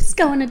I'll just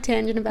go on a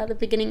tangent about the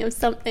beginning of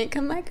something.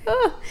 I'm like,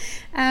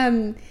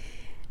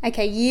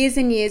 okay, years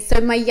and years.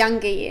 So my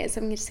younger years,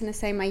 I'm just going to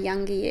say my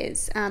younger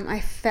years, I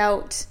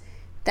felt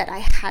that I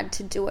had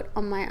to do it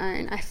on my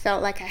own. I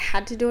felt like I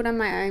had to do it on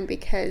my own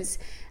because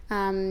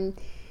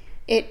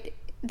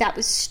that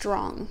was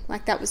strong.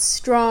 Like, that was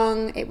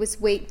strong. It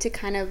was weak to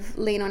kind of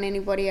lean on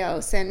anybody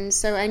else. And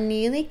so I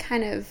nearly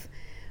kind of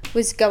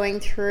was going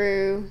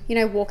through, you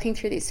know, walking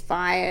through these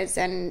fires,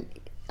 and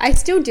I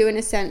still do in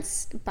a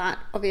sense, but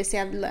obviously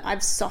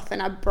I've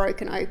softened, I've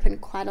broken open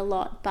quite a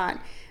lot, but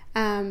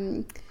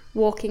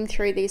walking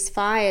through these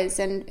fires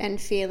and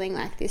feeling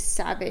like this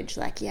savage,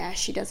 like, yeah,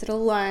 she does it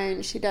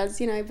alone, she does,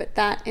 you know, but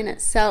that in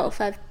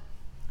itself, I've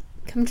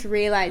come to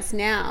realize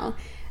now,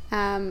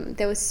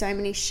 there was so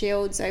many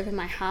shields over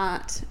my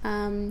heart.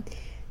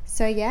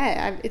 So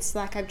yeah, it's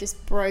like I've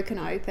just broken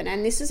open,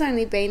 and this has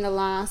only been the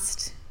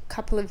last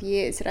couple of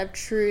years that I've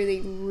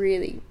truly,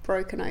 really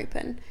broken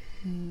open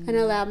and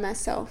allowed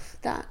myself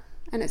that,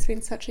 and it's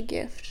been such a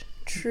gift.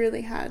 It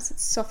truly has.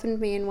 It's softened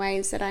me in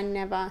ways that I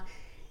never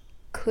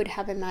could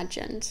have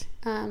imagined.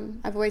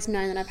 I've always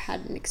known that I've had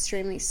an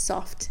extremely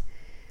soft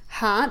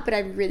heart, but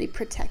I've really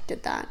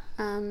protected that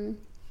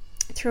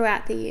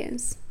throughout the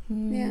years.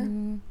 Yeah.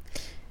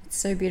 It's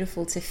so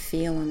beautiful to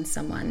feel on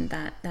someone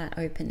that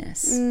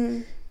openness,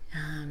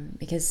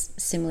 because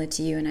similar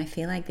to you, and I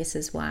feel like this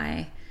is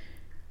why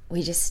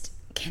we just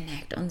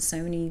connect on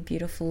so many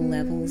beautiful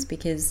levels,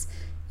 because,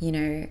 you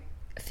know,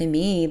 for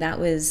me, that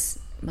was,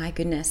 my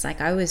goodness,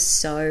 like I was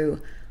so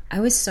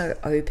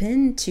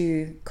open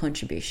to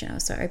contribution. I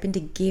was so open to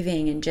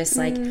giving, and just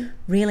like I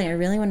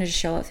really wanted to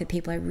show up for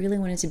people. I really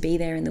wanted to be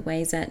there in the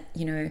ways that,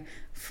 you know,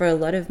 for a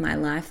lot of my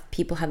life,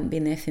 people haven't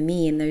been there for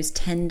me in those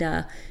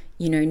tender,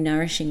 you know,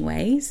 nourishing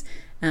ways.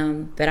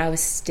 But I was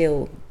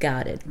still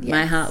guarded. Yes.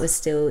 My heart was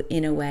still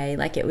in a way,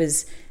 like it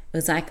was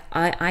like,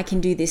 I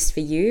can do this for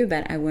you,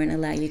 but I won't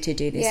allow you to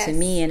do this for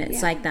me. And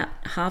it's like that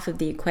half of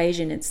the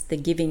equation, it's the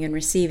giving and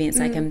receiving. It's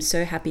like, I'm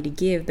so happy to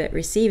give, but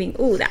receiving,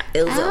 that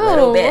feels a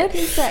little bit. What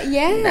is that?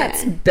 Yeah.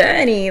 That's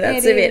burny.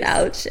 That's a bit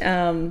ouch.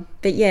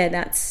 But yeah,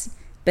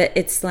 but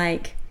it's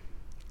like,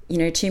 you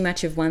know, too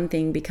much of one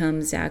thing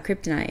becomes our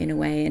kryptonite in a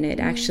way, and it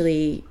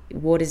actually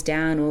waters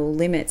down or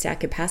limits our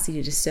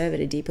capacity to serve at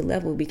a deeper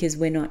level, because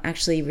we're not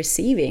actually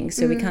receiving.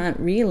 So we can't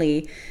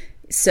really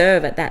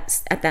serve at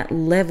that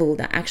level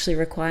that actually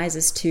requires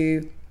us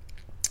to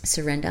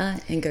surrender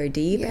and go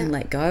deep and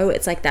let go.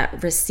 It's like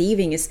that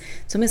receiving it's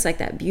almost like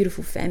that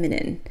beautiful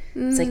feminine.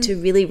 It's like to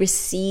really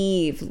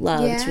receive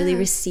love, to really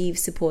receive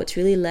support, to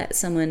really let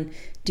someone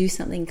do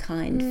something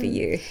kind for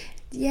you.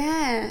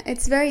 Yeah,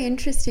 it's very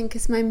interesting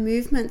because my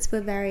movements were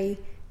very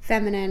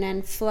feminine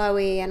and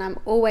flowy, and I'm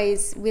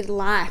always with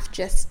life,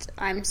 just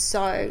I'm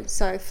so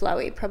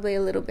flowy, probably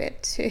a little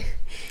bit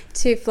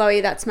too flowy.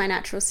 That's my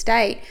natural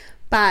state.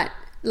 But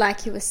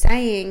like you were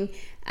saying,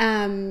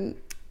 I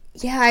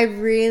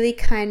really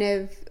kind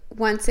of,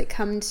 once it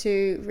come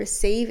to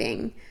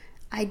receiving,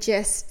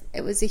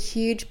 it was a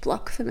huge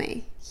block for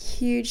me,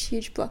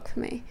 huge block for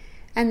me.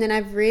 And then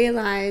I've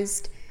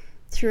realized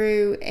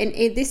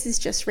this is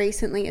just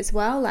recently as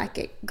well, like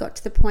it got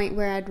to the point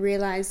where I'd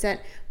realized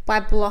that by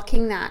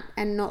blocking that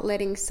and not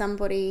letting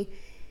somebody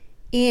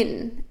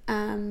in,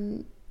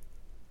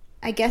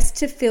 I guess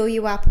to fill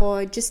you up,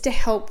 or just to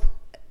help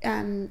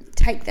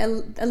take a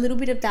little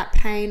bit of that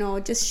pain, or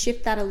just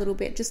shift that a little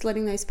bit, just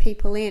letting those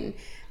people in.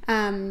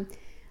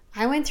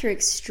 I went through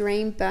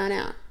extreme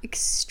burnout,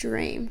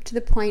 to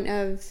the point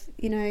of,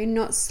 you know,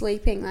 not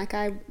sleeping. Like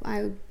I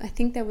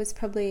think there was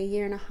probably a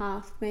year and a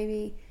half,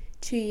 maybe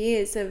 2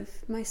 years of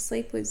my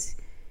sleep was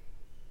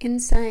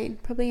insane,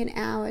 probably an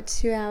hour,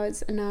 2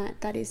 hours a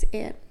night. That is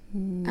it.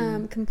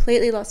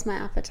 Completely lost my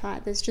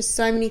appetite. There's just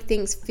so many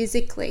things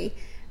physically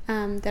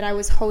that I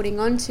was holding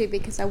on to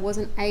because I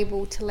wasn't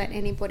able to let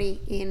anybody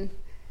in.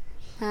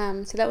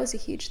 So that was a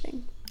huge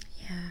thing.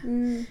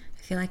 Yeah.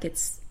 I feel like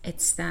it's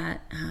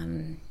that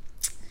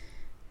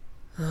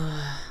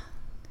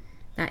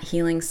that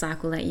healing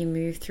cycle that you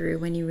move through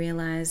when you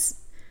realize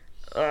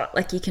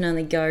like you can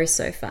only go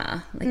so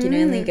far. Like you can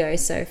only go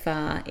so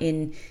far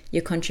in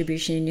your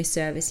contribution, in your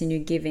service, in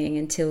your giving,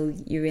 until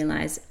you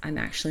realize I'm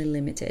actually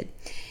limited.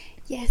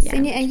 Yes,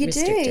 and you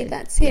do.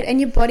 That's it. And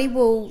your body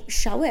will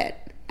show it.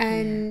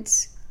 And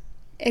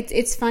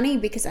it's funny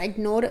because I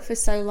ignored it for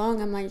so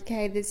long. I'm like,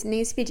 okay, there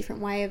needs to be a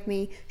different way of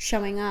me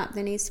showing up.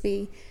 There needs to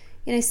be,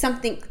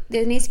 something.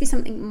 There needs to be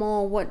something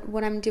more.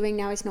 What I'm doing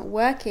now is not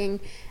working.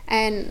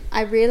 And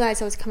I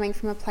realized I was coming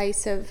from a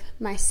place of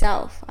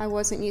myself. I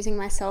wasn't using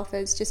myself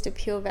as just a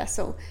pure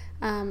vessel.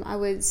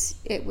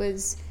 It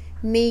was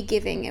me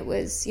giving. It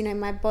was,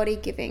 my body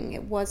giving.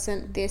 It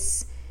wasn't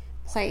this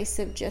place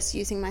of just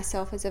using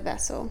myself as a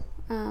vessel.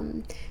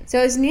 So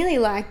it was nearly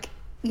like,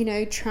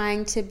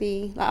 trying to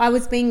be, like I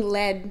was being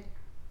led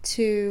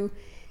to,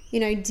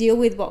 deal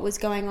with what was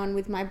going on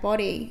with my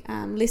body,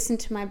 listen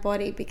to my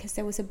body, because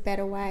there was a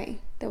better way.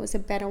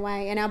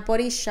 And our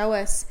bodies show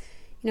us,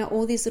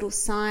 all these little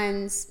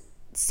signs,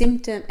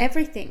 symptom,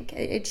 everything.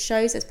 It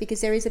shows us because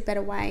there is a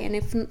better way.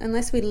 And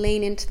unless we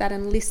lean into that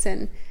and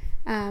listen,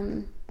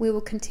 we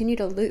will continue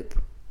to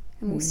loop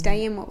and we'll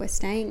stay in what we're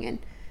staying in.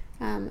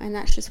 And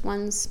that's just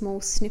one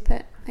small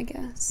snippet, I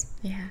guess.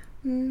 Yeah.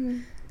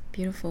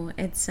 Beautiful.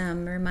 It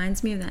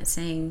reminds me of that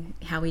saying,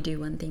 how we do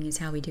one thing is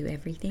how we do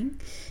everything.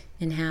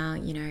 And how,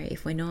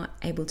 if we're not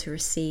able to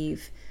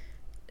receive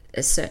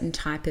a certain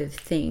type of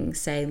thing,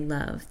 say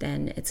love,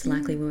 then it's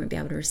likely we won't be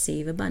able to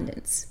receive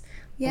abundance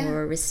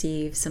or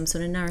receive some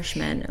sort of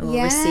nourishment or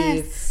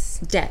receive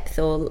depth,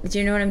 or do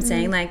you know what I'm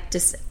saying? Like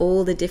just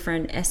all the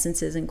different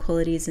essences and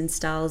qualities and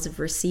styles of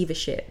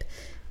receivership.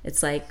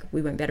 It's like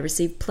we won't be able to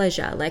receive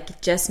pleasure.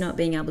 Like just not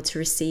being able to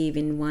receive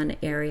in one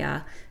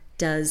area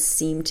does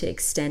seem to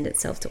extend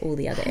itself to all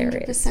the other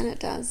areas. 100% it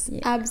does.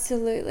 Yeah.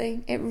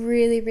 Absolutely. It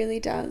really, really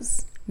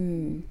does.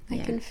 I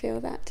can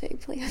feel that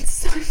deeply on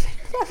so many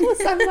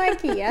levels. I'm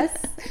like,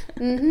 yes.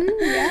 And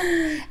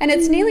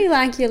it's nearly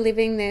like you're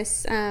living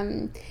this,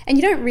 and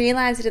you don't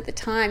realize it at the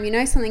time.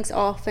 Something's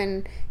off,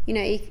 and,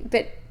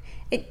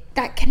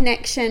 that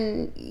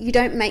connection, you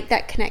don't make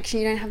that connection.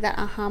 You don't have that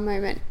aha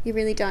moment. You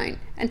really don't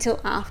until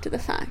after the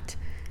fact.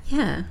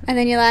 Yeah. And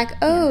then you're like,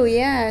 oh,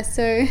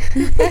 so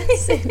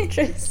that's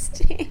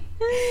interesting.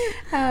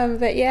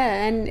 But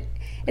yeah, and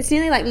it's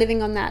nearly like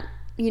living on that,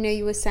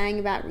 you were saying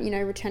about,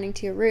 returning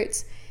to your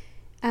roots.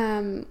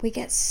 We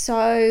get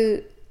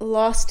so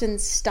lost and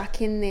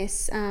stuck in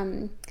this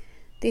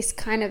this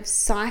kind of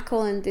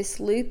cycle and this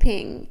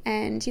looping.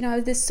 And,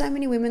 there's so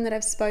many women that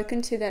I've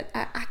spoken to that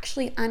are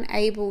actually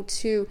unable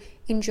to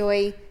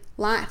enjoy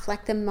life,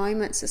 like the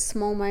moments, the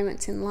small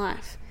moments in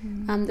life,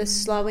 the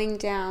slowing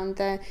down,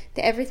 the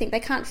everything. They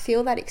can't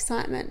feel that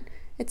excitement.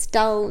 It's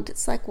dulled.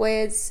 It's like,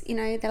 where's,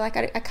 they're like,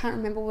 I can't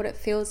remember what it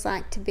feels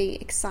like to be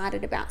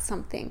excited about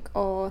something,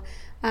 or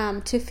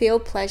to feel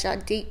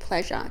pleasure,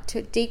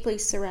 to deeply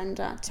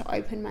surrender, to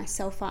open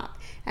myself up.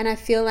 And I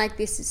feel like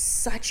this is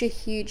such a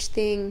huge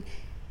thing,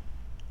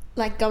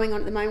 like going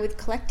on at the moment with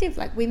collective,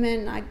 like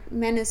women, like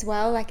men as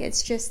well. Like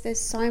it's just, there's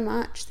so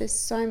much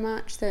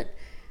that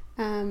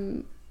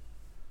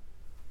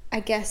I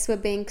guess we're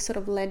being sort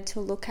of led to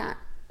look at.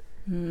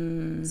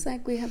 It's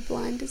like we have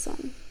blinders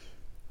on.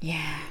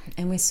 Yeah,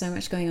 and with so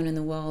much going on in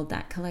the world,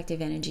 that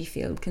collective energy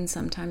field can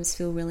sometimes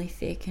feel really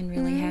thick and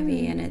really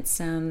heavy. And it's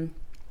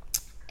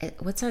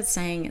what's that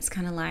saying? It's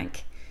kind of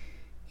like,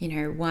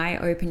 why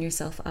open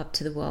yourself up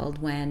to the world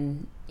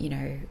when,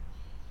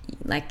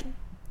 like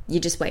you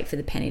just wait for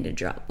the penny to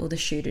drop or the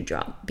shoe to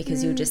drop,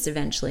 because you'll just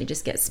eventually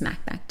just get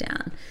smacked back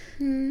down.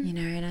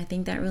 And I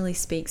think that really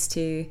speaks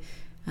to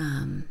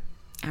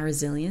our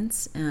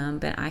resilience,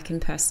 but I can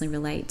personally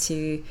relate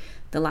to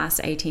the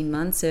last 18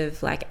 months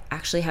of like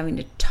actually having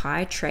to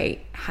titrate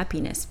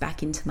happiness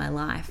back into my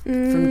life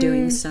from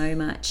doing so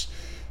much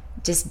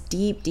just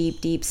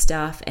deep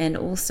stuff, and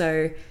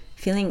also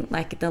feeling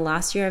like the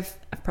last year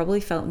I've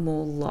probably felt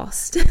more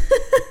lost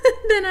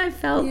than I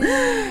felt.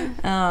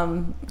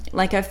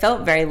 Like I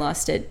felt very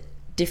lost at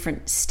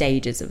different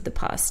stages of the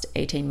past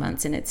 18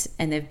 months,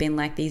 and they've been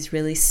like these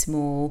really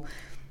small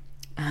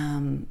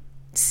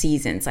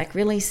seasons, like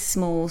really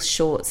small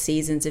short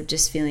seasons of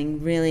just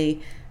feeling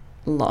really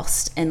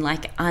lost and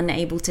like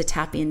unable to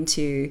tap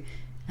into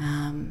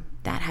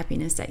that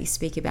happiness that you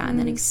speak about and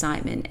that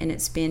excitement. And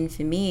it's been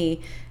for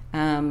me,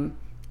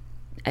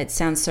 it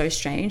sounds so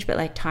strange, but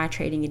like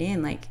titrating it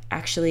in, like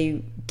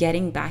actually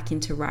getting back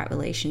into right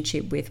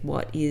relationship with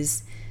what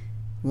is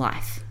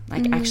life,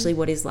 like actually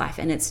what is life.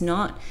 And it's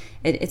not,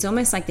 it's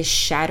almost like the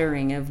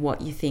shattering of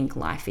what you think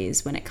life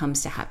is when it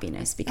comes to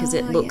happiness, because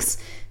it looks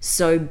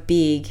so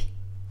big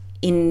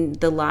in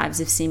the lives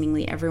of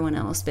seemingly everyone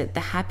else. But the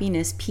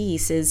happiness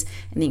piece is,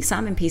 and the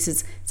excitement piece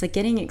is, it's like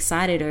getting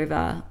excited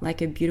over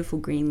like a beautiful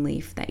green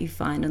leaf that you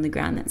find on the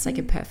ground that's like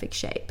a perfect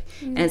shape.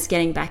 And it's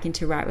getting back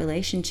into right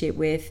relationship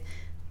with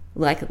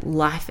like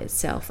life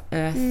itself,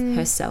 earth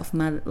herself,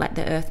 mother, like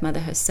the earth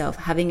mother herself,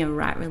 having a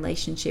right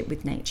relationship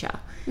with nature,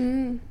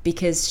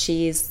 because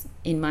she is,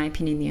 in my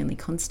opinion, the only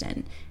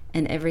constant,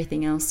 and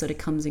everything else sort of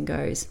comes and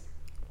goes.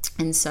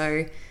 And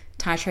so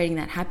titrating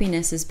that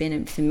happiness has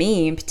been, for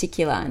me in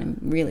particular, and I'm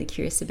really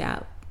curious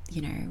about,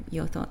 you know,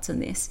 your thoughts on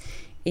this,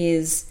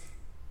 is,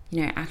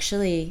 you know,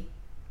 actually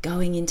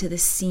going into the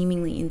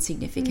seemingly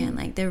insignificant,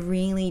 like the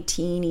really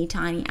teeny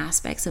tiny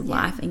aspects of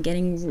life, and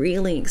getting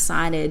really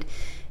excited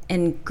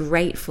and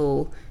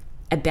grateful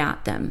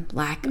about them.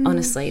 Like,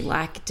 honestly,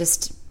 like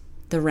just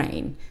the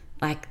rain,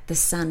 like the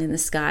sun in the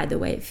sky, the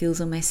way it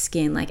feels on my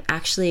skin, like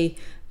actually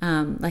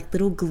like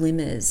little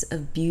glimmers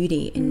of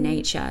beauty in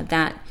nature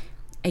that,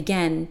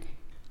 again,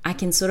 I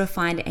can sort of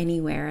find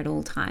anywhere at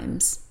all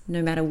times,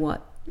 no matter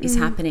what is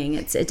happening.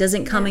 It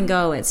doesn't come and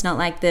go. It's not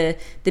like the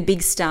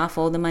big stuff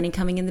or the money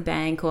coming in the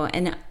bank,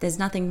 and there's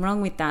nothing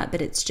wrong with that,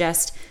 but it's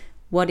just,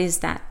 what is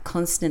that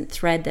constant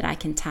thread that I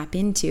can tap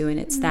into? And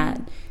it's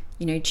that,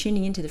 you know,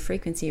 tuning into the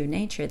frequency of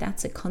nature,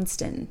 that's a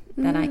constant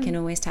that I can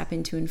always tap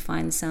into and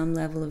find some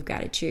level of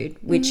gratitude,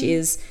 which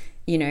is,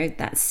 you know,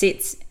 that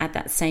sits at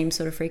that same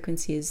sort of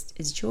frequency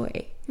as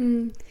joy.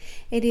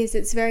 It is.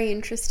 It's very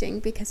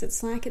interesting because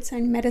it's like its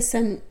own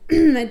medicine.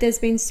 There's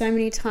been so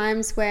many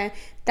times where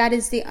that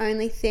is the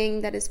only thing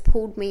that has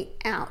pulled me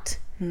out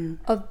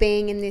of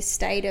being in this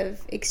state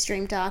of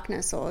extreme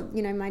darkness, or,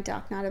 you know, my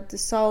dark night of the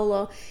soul,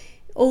 or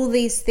all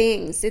these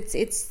things.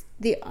 It's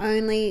the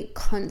only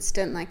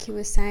constant, like you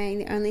were saying,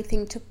 the only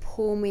thing to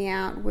pull me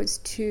out was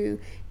to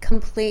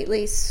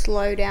completely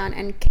slow down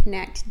and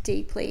connect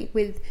deeply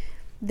with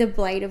the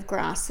blade of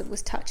grass that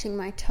was touching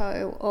my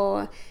toe,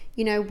 or,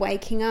 you know,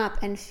 waking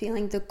up and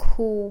feeling the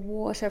cool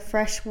water,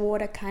 fresh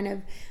water kind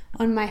of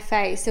on my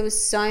face. There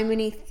was so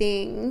many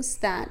things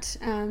that,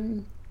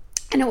 and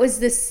it was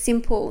the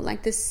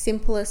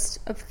simplest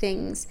of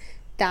things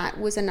that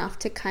was enough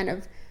to kind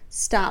of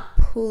start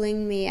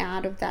pulling me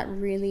out of that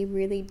really,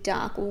 really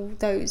dark, all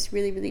those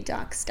really, really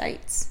dark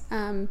states,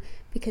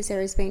 because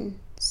there has been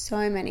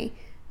so many,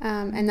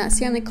 and that's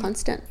the only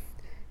constant.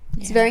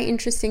 It's very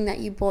interesting that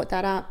you brought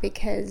that up,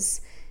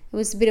 because it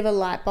was a bit of a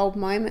light bulb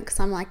moment, because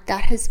I'm like,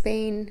 that has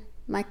been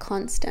my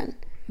constant.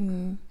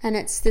 And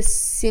it's the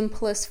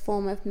simplest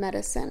form of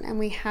medicine, and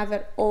we have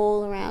it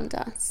all around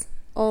us.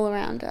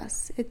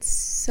 It's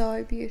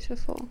so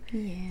beautiful.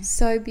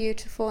 So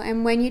beautiful.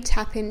 And when you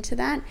tap into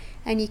that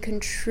and you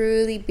can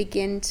truly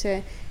begin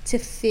to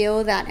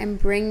feel that and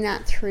bring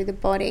that through the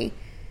body,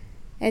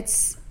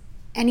 it's,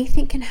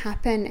 anything can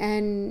happen,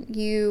 and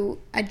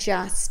you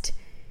adjust.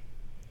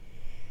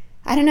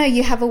 I don't know,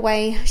 you have a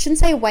way, I shouldn't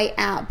say a way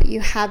out, but you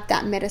have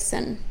that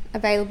medicine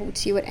available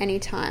to you at any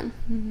time.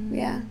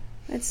 Yeah,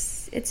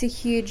 it's a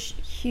huge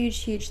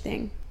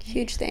thing.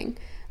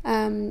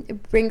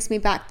 It brings me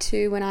back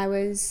to when I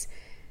was,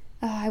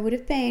 I would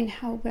have been,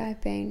 how old would I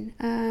have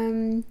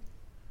been?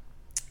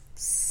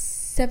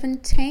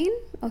 17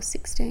 or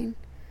 16.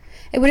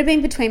 It would have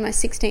been between my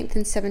 16th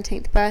and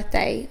 17th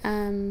birthday.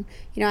 You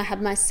know, I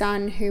had my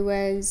son he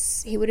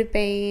would have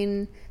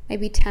been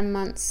maybe 10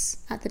 months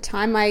at the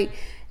time.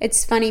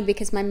 It's funny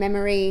because my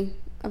memory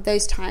of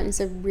those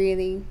times are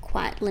really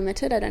quite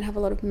limited. I don't have a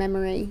lot of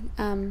memory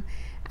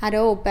at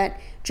all. But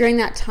during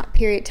that time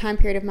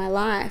period of my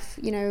life,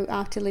 you know,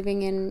 after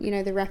living in, you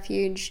know, the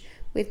refuge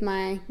with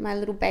my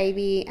little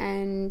baby,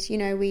 and, you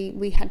know,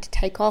 we had to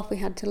take off. We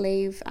had to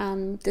leave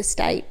the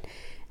state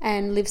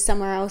and live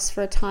somewhere else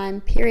for a time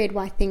period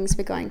while things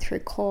were going through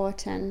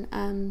court and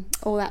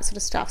all that sort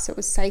of stuff. So it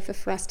was safer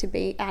for us to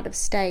be out of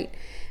state.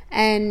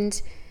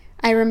 And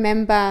I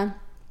remember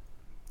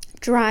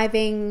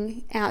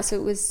driving out, so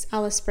it was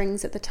Alice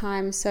Springs at the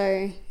time,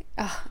 so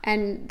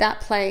and that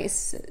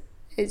place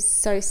is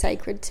so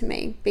sacred to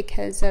me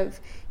because of,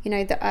 you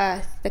know, the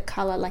earth, the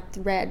color, like the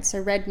red. So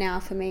red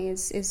now for me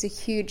is a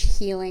huge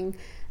healing.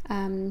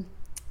 I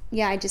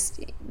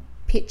just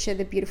picture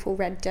the beautiful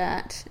red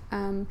dirt.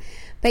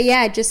 But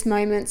yeah, just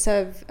moments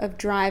of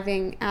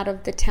driving out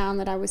of the town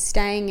that I was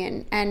staying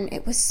in, and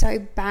it was so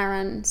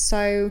barren,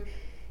 so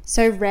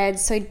red,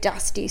 so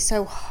dusty,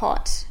 so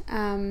hot.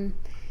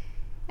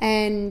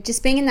 And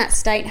just being in that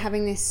state,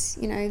 having this,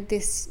 you know,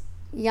 this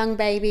young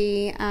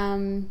baby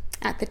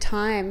at the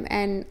time,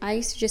 and I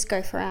used to just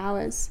go for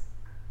hours,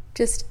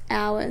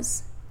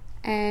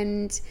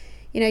 and,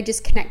 you know,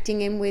 just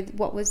connecting in with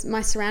what was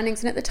my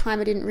surroundings. And at the time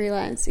I didn't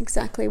realize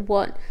exactly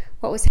what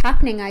was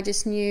happening. I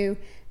just knew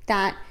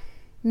that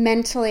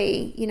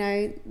mentally, you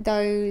know,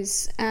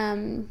 those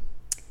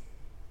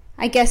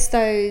I guess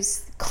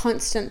those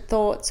constant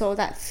thoughts, or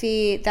that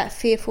fear, that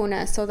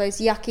fearfulness, or those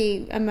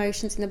yucky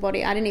emotions in the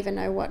body, I didn't even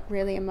know what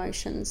really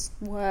emotions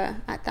were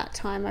at that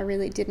time. I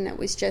really didn't. It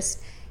was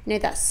just, you know,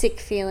 that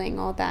sick feeling,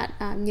 or that,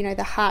 you know,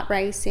 the heart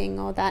racing,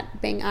 or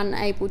that being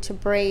unable to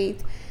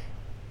breathe.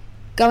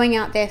 Going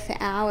out there for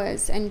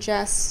hours and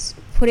just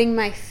putting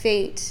my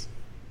feet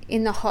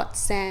in the hot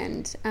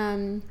sand,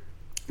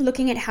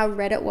 looking at how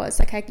red it was.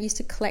 Like, I used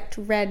to collect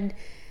red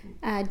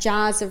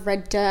jars of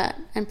red dirt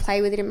and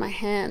play with it in my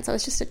hands. I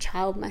was just a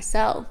child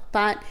myself,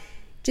 but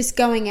just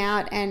going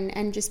out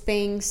and just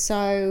being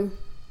so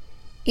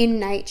in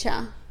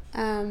nature,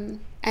 and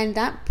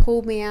that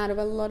pulled me out of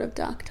a lot of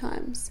dark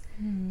times.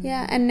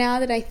 Yeah, and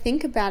now that I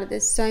think about it,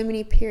 there's so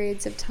many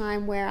periods of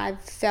time where I've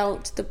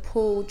felt the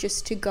pull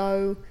just to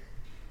go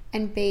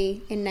and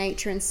be in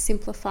nature and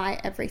simplify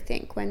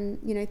everything when,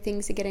 you know,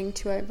 things are getting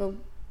too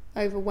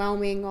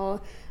overwhelming,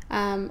 or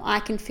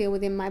I can feel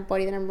within my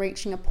body that I'm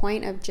reaching a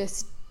point of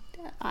just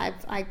I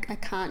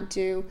can't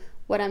do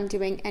what I'm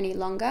doing any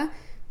longer.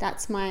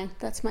 That's my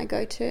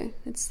go-to.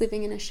 It's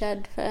living in a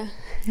shed for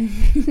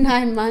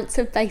 9 months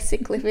of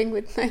basic living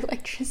with no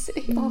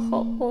electricity or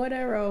hot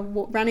water or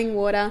running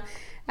water,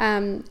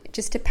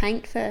 just to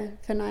paint for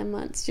 9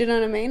 months. Do you know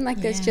what I mean?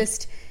 Like there's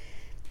just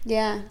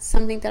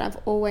something that I've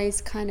always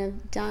kind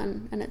of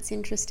done, and it's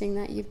interesting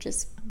that you've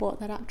just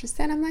brought that up just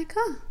then. I'm like,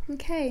 oh,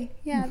 okay,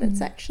 yeah,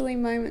 that's actually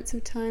moments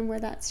of time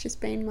where that's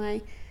just been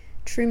my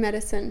true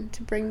medicine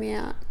to bring me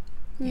out.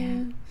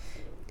 Yeah.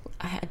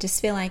 I just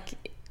feel like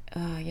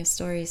your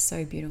story is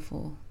so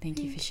beautiful. Thank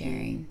you for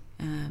sharing.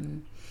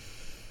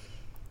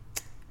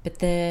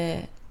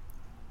 But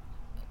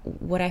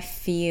what I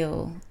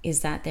feel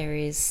is that there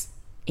is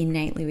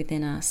innately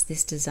within us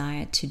this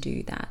desire to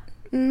do that,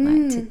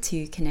 like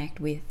to connect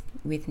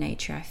with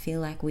nature. I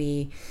feel like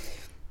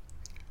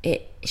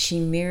she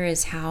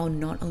mirrors how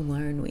not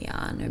alone we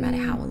are, no matter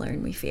how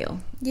alone we feel.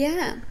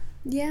 Yeah.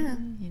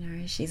 You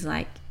know, she's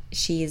like,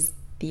 she is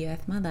the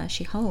Earth Mother.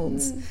 She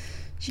holds.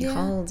 She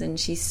holds, and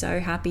she's so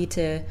happy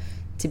to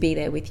be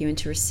there with you and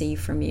to receive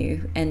from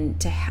you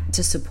and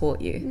to support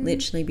you.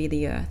 Literally be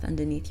the earth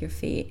underneath your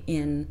feet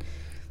in,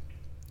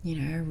 you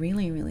know, a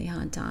really, really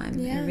hard time,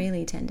 a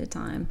really tender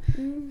time.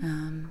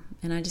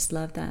 And I just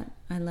love that.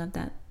 I love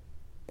that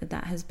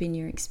has been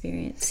your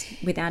experience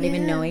without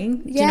even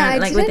knowing. Do you know,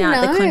 like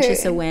without the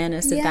conscious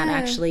awareness of that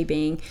actually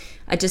being.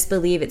 I just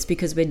believe it's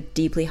because we're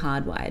deeply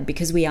hardwired,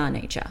 because we are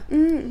nature.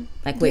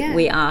 Like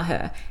we are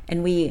her,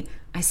 and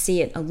I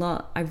see it a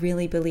lot. I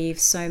really believe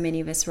so many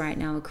of us right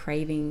now are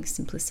craving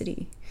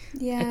simplicity.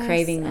 Are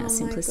craving that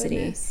simplicity.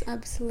 My goodness,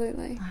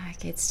 absolutely.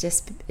 Like it's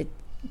just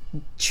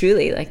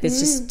truly, like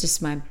that's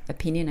just my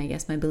opinion, I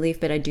guess, my belief,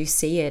 but I do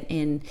see it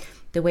in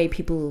the way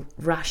people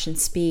rush and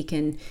speak.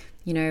 And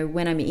you know,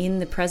 when I'm in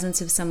the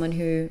presence of someone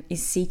who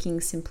is seeking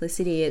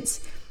simplicity,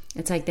 it's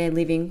like they're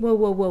living whoa,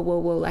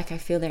 like I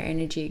feel their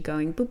energy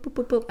going boop, boop,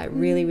 boop, boop, like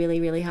really, really,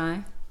 really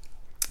high.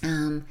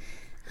 I'm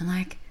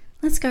like,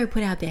 let's go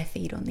put our bare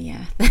feet on the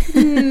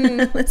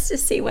earth. Let's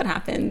just see what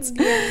happens.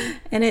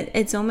 And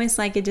it's almost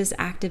like it just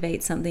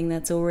activates something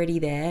that's already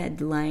there,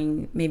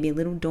 lying maybe a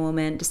little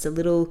dormant, just a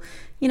little,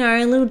 you know,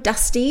 a little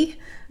dusty.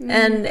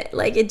 And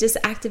like it just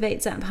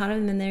activates that part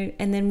of them,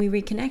 and then we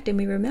reconnect and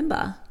we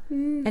remember.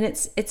 And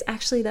it's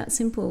actually that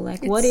simple.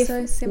 Like what if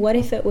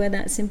it were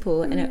that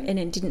simple, and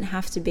it didn't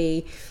have to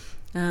be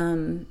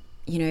you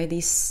know,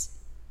 this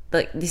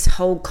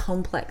whole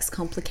complex,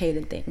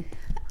 complicated thing.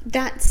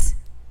 That's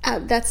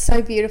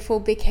so beautiful,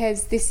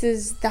 because this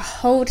is the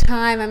whole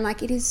time I'm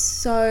like, it is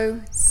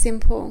so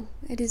simple.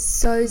 It is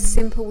so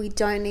simple. We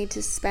don't need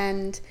to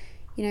spend,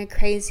 you know,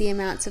 crazy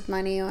amounts of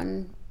money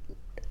on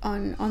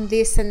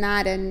this and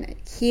that and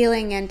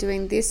healing and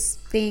doing this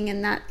thing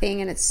and that thing,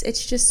 and it's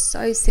just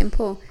so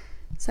simple.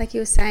 It's like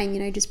you were saying,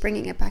 you know, just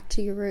bringing it back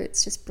to your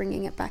roots, just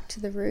bringing it back to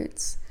the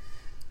roots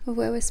of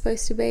where we're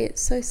supposed to be.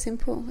 It's so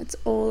simple. It's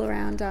all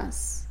around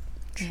us.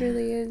 It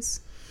truly is.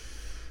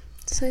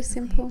 It's so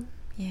simple.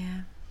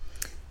 Yeah.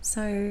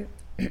 So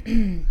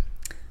I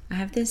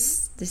have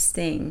this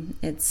thing.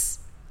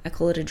 I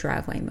call it a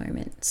driveway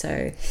moment.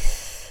 So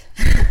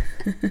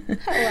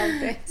I love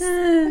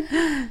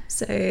this.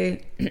 So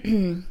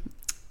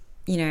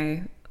you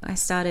know, I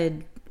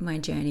started my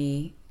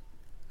journey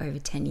over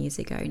 10 years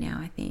ago now,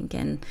 I think,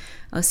 and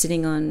I was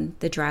sitting on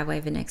the driveway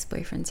of an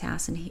ex-boyfriend's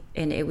house, and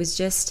it was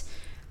just,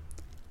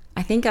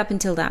 I think up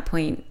until that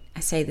point,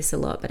 I say this a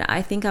lot, but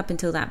I think up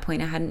until that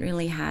point I hadn't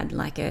really had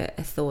like a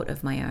thought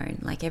of my own.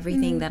 Like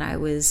everything that I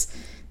was,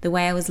 the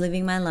way I was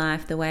living my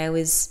life, the way I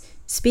was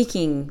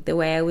speaking, the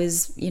way I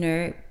was, you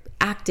know,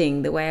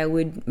 acting, the way I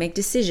would make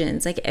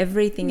decisions, like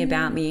everything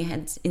about me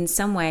had in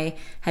some way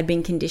had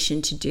been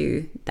conditioned to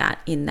do that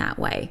in that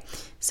way.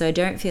 So I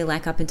don't feel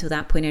like up until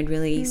that point I'd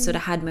really sort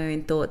of had my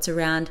own thoughts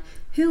around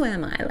who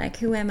am I? Like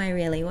who am I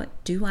really?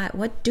 What do I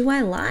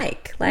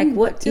like? Like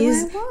what do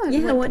I want?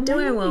 Yeah, what do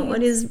I want?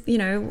 What is, you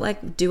know, like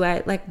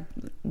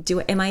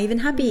am I even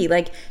happy?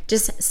 Like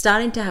just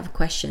starting to have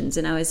questions.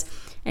 And I was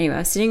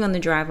sitting on the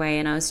driveway,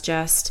 and I was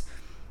just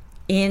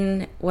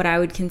in what I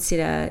would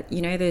consider,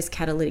 you know, those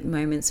catalytic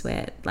moments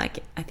where,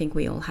 like, I think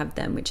we all have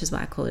them, which is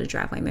why I call it a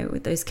driveway moment,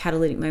 with those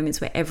catalytic moments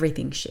where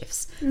everything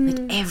shifts. Like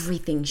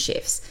everything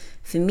shifts.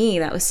 For me,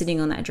 that was sitting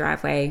on that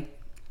driveway,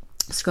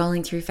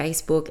 scrolling through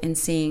Facebook and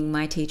seeing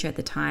my teacher at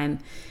the time.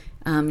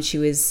 She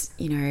was,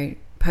 you know,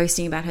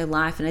 posting about her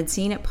life, and I'd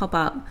seen it pop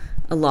up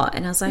a lot.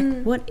 And I was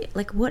like,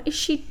 what is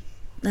she,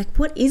 like,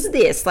 what is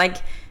this? Like,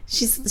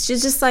 she's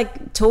just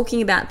like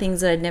talking about things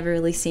that I'd never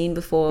really seen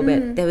before,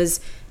 but there was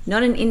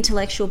not an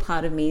intellectual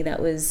part of me that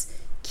was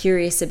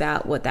curious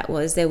about what that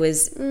was. There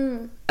was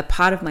a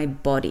part of my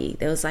body.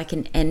 There was like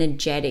an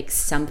energetic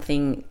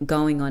something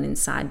going on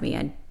inside me.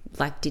 I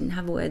like didn't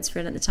have words for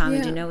it at the time. I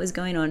didn't know what was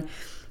going on,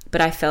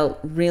 but I felt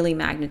really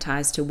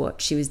magnetized to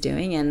what she was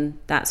doing. And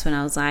that's when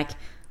I was like,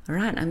 all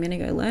all right, I'm going to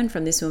go learn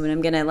from this woman.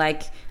 I'm going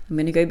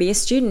to go be a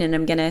student, and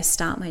I'm going to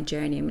start my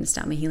journey. I'm going to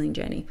start my healing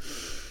journey.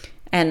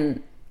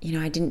 And,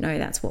 I didn't know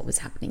that's what was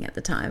happening at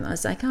the time. I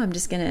was like, I'm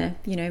just going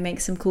to, make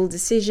some cool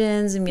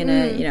decisions. I'm going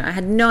to, I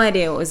had no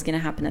idea what was going to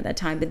happen at that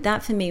time. But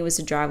that for me was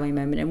a driveway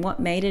moment. And what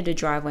made it a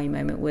driveway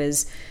moment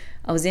was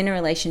I was in a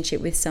relationship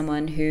with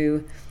someone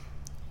who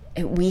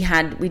we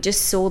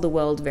just saw the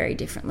world very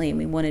differently, and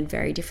we wanted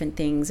very different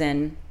things.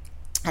 And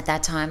at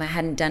that time, I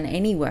hadn't done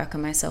any work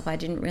on myself. I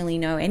didn't really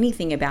know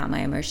anything about my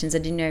emotions. I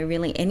didn't know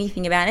really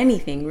anything about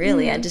anything,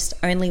 really. I just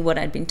only what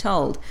I'd been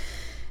told.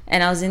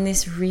 And I was in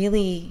this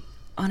really,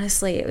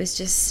 honestly, it was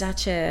just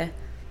such a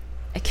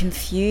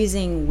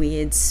confusing,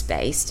 weird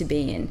space to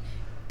be in.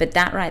 But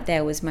that right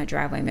there was my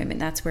driveway moment.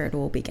 That's where it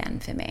all began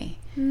for me.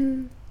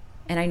 And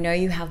I know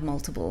you have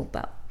multiple,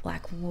 but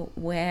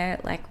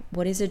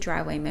what is a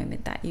driveway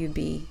moment that you'd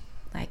be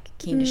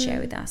keen to share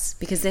with us?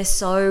 Because they're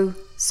so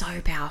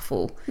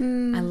powerful.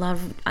 I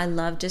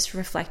love just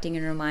reflecting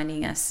and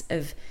reminding us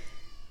of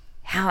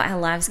how our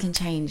lives can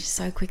change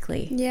so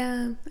quickly.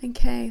 Yeah,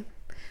 okay.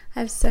 I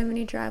have so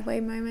many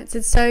driveway moments.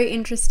 It's so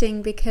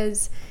interesting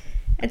because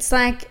it's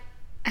like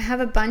I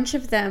have a bunch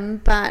of them,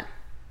 but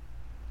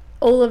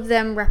all of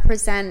them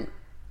represent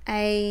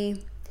an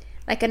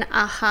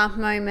aha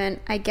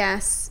moment, I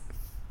guess,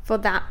 for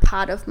that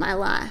part of my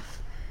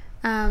life.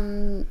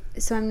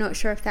 So I'm not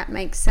sure if that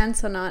makes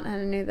sense or not. I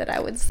knew that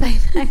I would say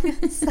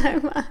that so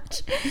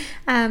much.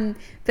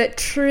 But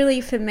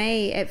truly for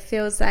me, it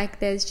feels like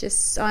there's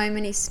just so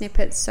many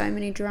snippets, so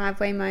many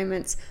driveway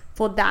moments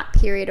for that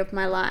period of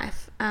my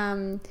life.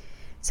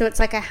 So it's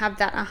like I have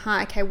that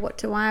aha, okay, what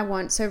do I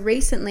want? So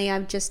recently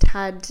I've just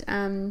had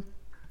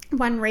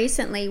one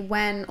recently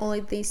when all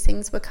of these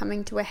things were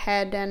coming to a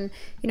head, and,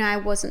 I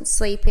wasn't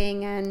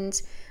sleeping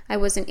and I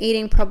wasn't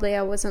eating properly.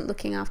 I wasn't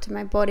looking after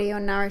my body or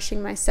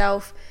nourishing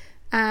myself.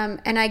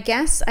 And I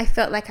guess I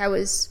felt like I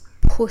was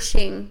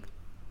pushing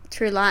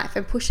through life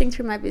and pushing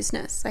through my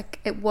business. Like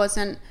it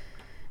wasn't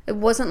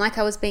like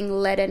I was being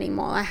led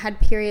anymore. I had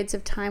periods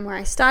of time where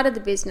I started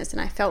the business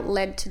and I felt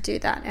led to do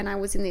that, and I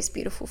was in this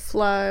beautiful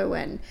flow.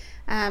 And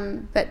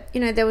but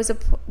there was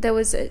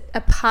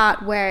a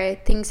part where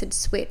things had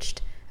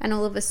switched, and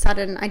all of a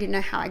sudden I didn't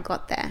know how I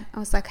got there. I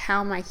was like,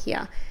 how am I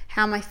here?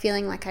 How am I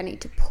feeling like I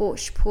need to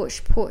push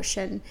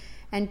and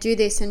do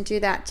this and do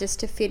that just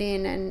to fit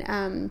in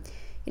and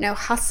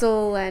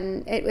hustle,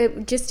 and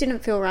it just didn't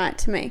feel right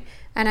to me.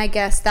 And I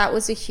guess that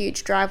was a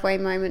huge driveway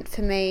moment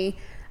for me.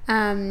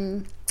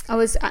 I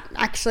was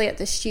actually at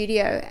the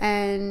studio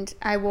and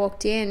I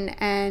walked in,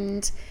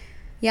 and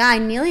I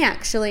nearly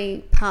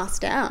actually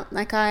passed out.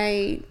 Like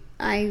I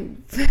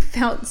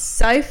felt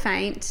so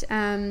faint,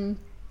 and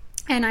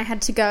I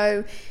had to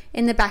go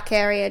in the back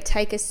area,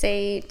 take a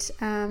seat,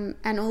 and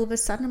all of a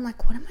sudden I'm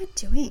like, what am I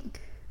doing?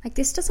 Like,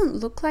 this doesn't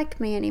look like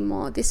me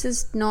anymore. This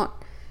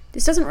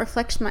doesn't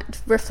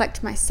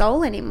reflect my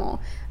soul anymore.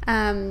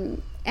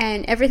 And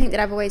everything that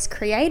I've always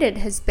created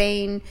has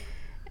been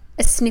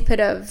a snippet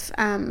of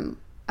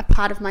a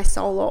part of my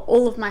soul, or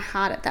all of my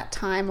heart at that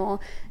time, or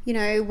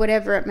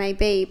whatever it may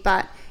be.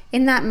 But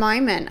in that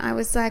moment I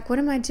was like, what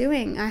am I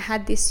doing? I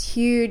had this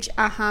huge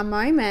aha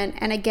moment,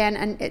 and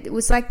it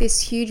was like this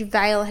huge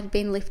veil had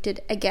been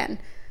lifted again,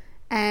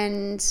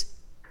 and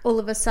all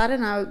of a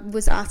sudden I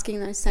was asking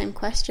those same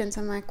questions.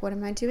 I'm like, what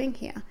am I doing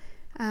here?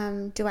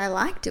 Do I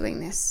like doing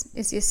this?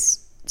 Is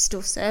this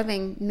still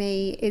serving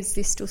me? Is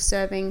this still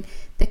serving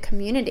the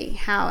community?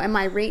 How am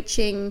I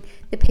reaching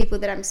the people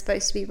that I'm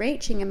supposed to be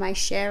reaching? Am I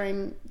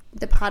sharing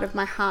the part of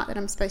my heart that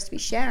I'm supposed to be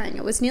sharing?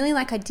 It was nearly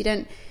like I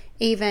didn't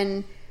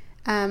even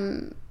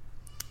I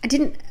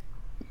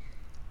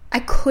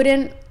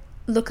couldn't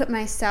look at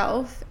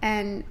myself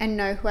and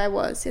know who I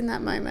was in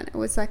that moment. It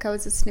was like I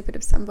was a snippet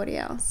of somebody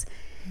else.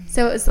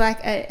 So it was like,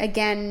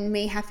 again,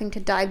 me having to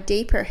dive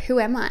deeper. Who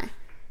am I?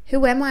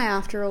 Who am I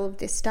after all of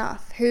this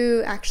stuff?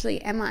 Who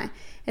actually am I?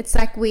 It's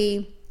like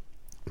we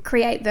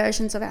create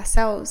versions of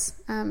ourselves,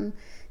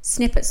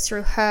 snippets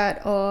through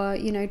hurt or,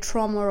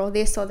 trauma or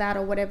this or that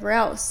or whatever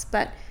else.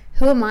 But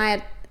who am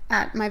I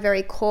at my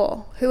very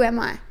core? Who am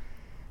I?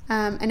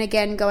 And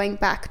again, going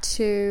back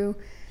to,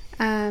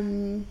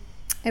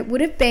 it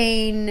would have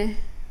been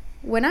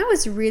when I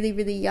was really,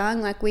 really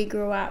young. Like, we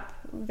grew up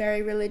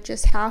very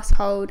religious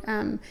household.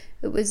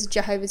 It was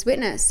Jehovah's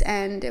Witness,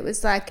 and it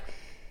was like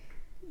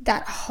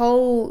that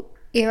whole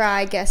era,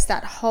 I guess,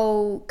 that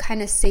whole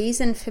kind of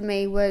season for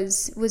me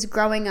was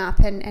growing up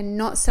and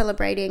not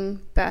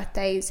celebrating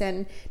birthdays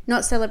and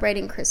not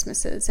celebrating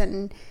Christmases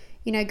and,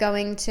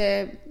 going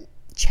to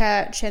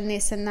church and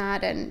this and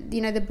that. And,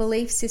 the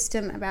belief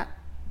system about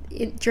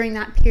it during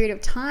that period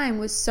of time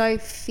was so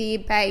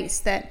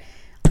fear-based that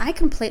I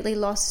completely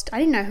lost. I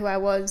didn't know who I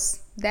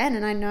was then,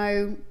 and I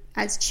know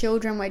as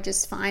children we're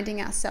just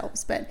finding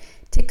ourselves, but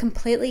to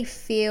completely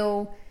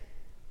feel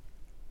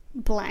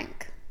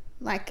blank,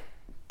 like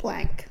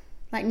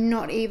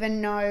not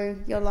even know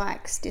your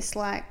likes,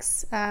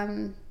 dislikes,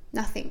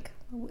 nothing.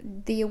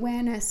 The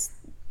awareness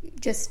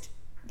just,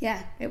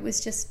 it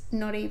was just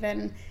not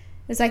even,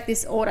 was like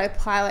this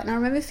autopilot. And I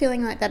remember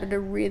feeling like that at a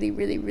really,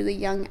 really, really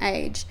young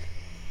age.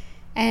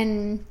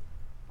 And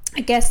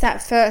I guess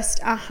that first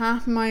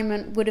aha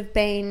moment would have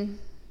been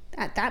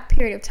at that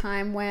period of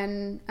time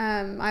when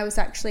I was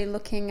actually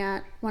looking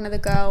at one of the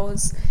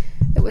girls.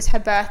 It was her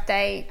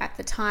birthday at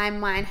the time.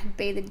 Mine had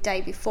been the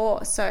day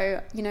before.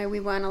 So, you know, we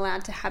weren't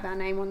allowed to have our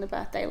name on the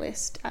birthday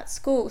list at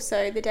school.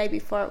 So the day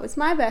before it was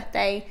my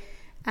birthday,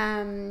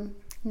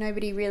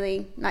 nobody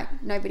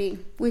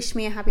wished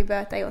me a happy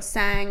birthday or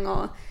sang,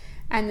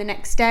 and the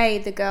next day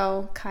the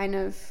girl kind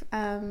of,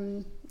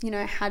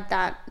 had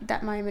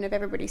that moment of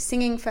everybody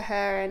singing for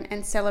her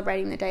and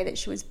celebrating the day that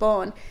she was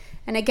born.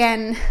 And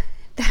again,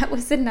 that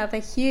was another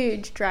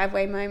huge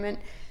driveway moment.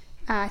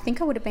 I think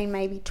I would have been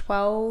maybe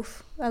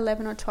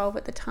 11 or 12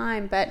 at the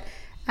time. But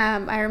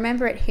I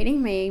remember it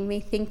hitting me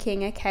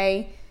thinking,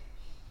 okay,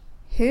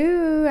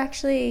 who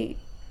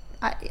am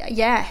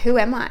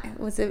I? It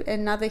was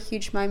another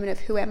huge moment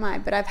of who am I?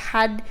 But I've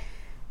had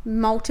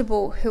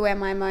multiple who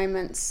am I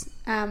moments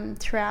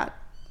throughout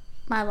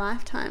my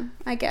lifetime,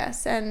 I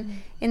guess.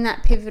 And in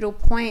that pivotal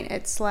point,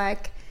 it's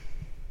like,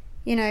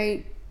 you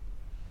know,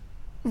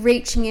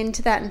 reaching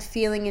into that and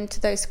feeling into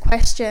those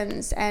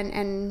questions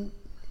and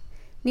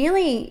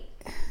nearly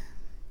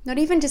not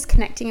even just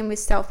connecting in with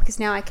self, because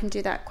now I can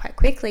do that quite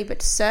quickly,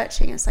 but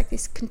searching. It's like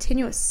this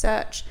continuous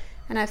search,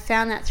 and I've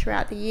found that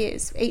throughout the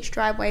years. Each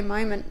driveway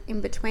moment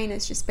in between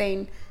has just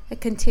been a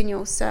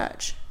continual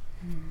search.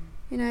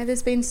 You know,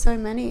 there's been so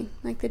many,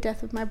 like the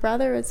death of my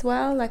brother as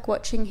well, like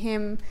watching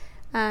him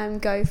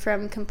go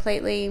from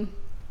completely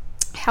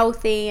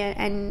healthy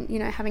and you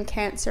know, having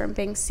cancer and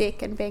being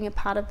sick and being a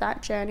part of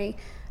that journey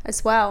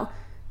as well.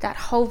 That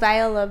whole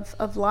veil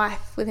of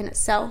life within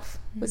itself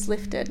was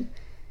lifted,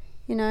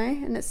 you know,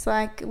 and it's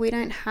like we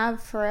don't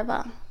have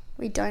forever.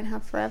 We don't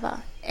have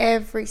forever.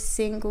 Every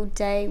single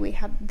day we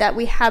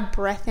have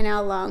breath in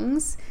our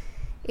lungs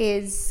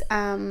is,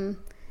 and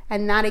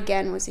that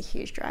again was a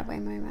huge driveway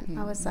moment.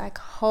 I was like,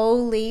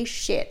 holy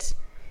shit.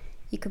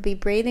 You could be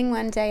breathing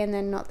one day and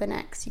then not the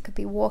next. You could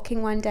be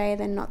walking one day and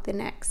then not the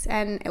next.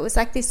 And it was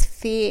like this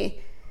fear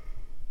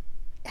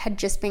had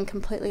just been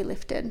completely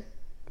lifted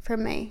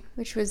from me,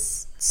 which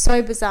was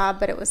so bizarre.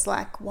 But it was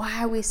like,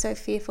 why are we so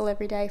fearful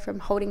every day from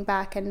holding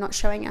back and not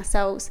showing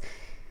ourselves?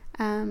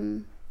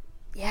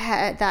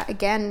 That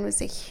again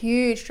was a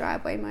huge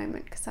driveway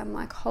moment, because I'm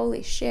like,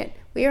 holy shit,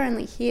 we are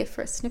only here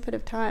for a snippet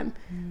of time.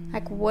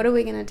 Like, what are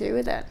we going to do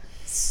with it?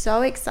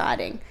 So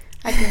exciting.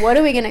 Like, what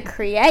are we going to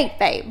create,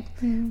 babe?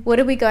 What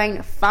are we going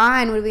to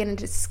find? What are we going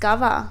to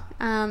discover?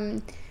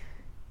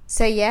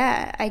 So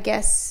yeah, I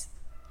guess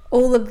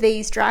all of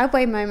these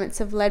driveway moments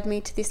have led me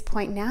to this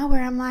point now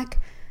where I'm like,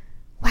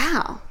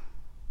 wow,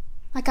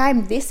 like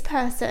I'm this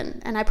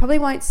person, and I probably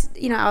won't,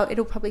 you know,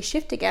 it'll probably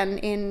shift again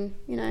in,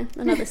 you know,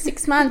 another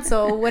 6 months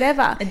or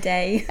whatever.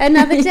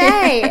 Another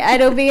day.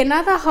 It'll be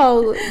another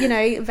whole, you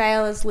know,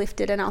 veil is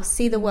lifted, and I'll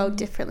see the world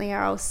differently, or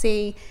I'll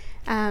see,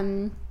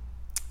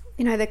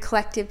 you know, the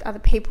collective, other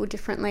people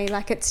differently.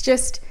 Like, it's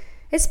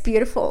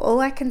beautiful. All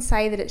I can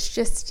say that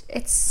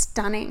it's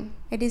stunning.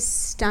 It is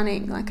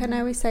stunning. Like, I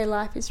know we say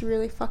life is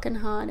really fucking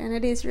hard, and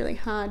it is really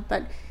hard,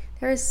 but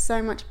there is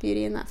so much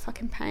beauty in that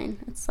fucking pain.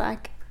 It's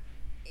like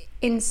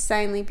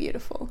insanely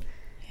beautiful.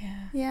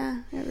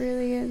 Yeah, it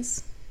really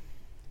is.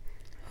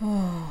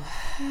 Oh,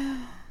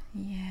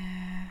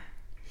 yeah.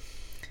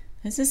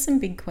 There's just some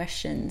big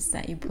questions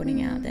that you're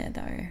putting out there,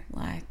 though.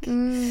 Like,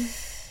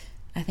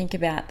 I think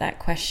about that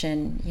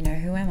question, you know,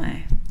 who am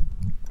I?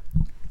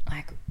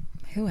 Like,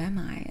 who am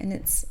I? And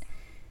it's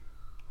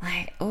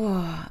like,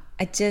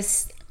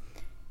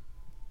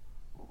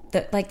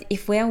 like,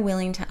 if we're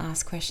willing to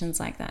ask questions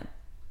like that,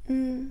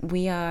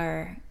 we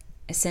are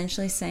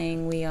essentially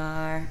saying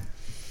we're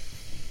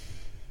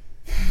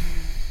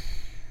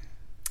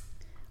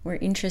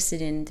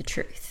interested in the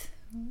truth.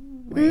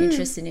 We're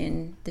interested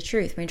in the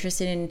truth. We're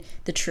interested in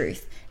the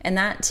truth. And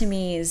that to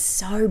me is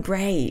so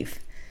brave,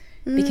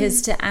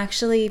 because to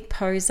actually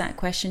pose that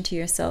question to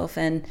yourself,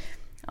 and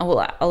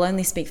I'll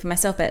only speak for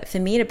myself, but for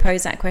me to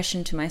pose that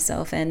question to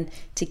myself and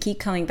to keep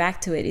coming back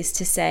to it is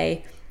to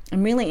say,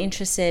 I'm really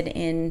interested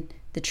in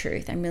the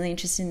truth. I'm really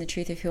interested in the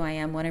truth of who I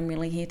am, what I'm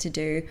really here to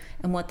do,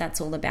 and what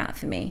that's all about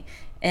for me.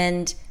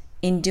 And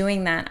in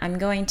doing that, I'm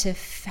going to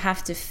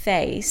have to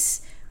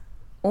face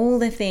all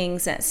the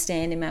things that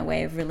stand in my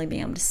way of really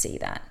being able to see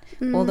that.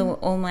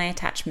 All my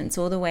attachments,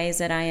 all the ways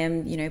that I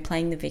am, you know,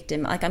 playing the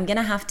victim. Like, I'm going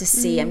to have to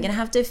see, I'm going to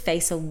have to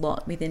face a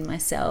lot within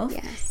myself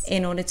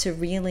in order to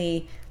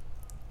really,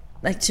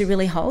 like, to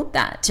really hold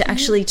that, to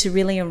actually, to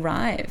really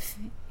arrive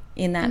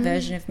in that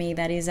version of me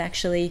that is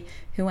actually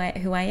who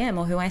I am,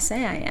 or who I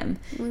say I am.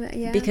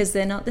 Because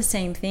they're not the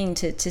same thing.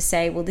 To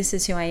say, well, this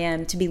is who I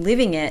am, to be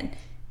living it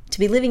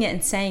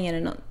and saying it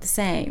are not the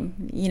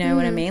same. You know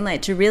what I mean?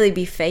 Like, to really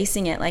be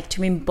facing it, like,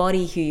 to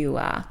embody who you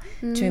are,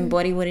 to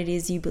embody what it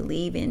is you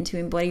believe in, to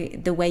embody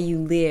the way you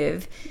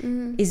live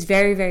is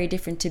very, very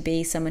different to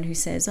be someone who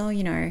says, oh,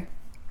 you know,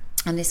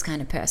 I'm this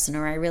kind of person,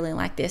 or I really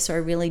like this, or I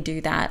really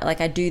do that.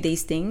 Like, I do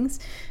these things.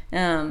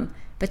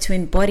 But to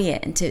embody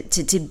it and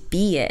to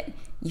be it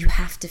you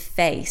have to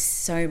face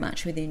so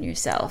much within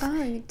yourself.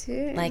 Oh, you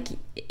do. Like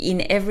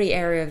in every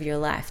area of your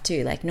life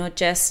too, like not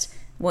just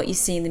what you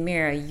see in the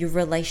mirror, your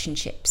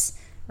relationships,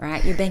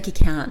 right? Your bank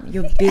account,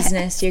 your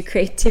business, your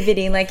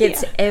creativity, like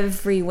it's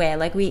everywhere.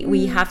 Like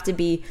we have to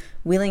be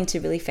willing to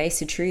really face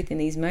the truth in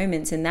these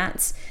moments. And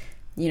that's,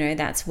 you know,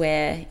 that's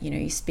where, you know,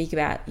 you speak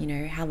about, you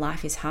know, how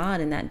life is hard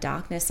and that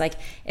darkness. Like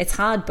it's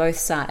hard both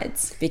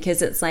sides,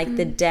 because it's like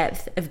the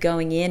depth of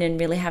going in and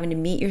really having to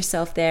meet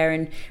yourself there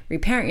and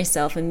reparent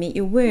yourself and meet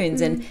your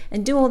wounds and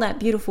do all that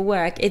beautiful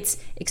work.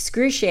 It's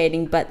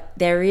excruciating, but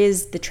there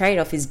is, the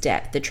trade-off is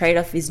depth. The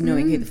trade-off is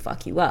knowing who the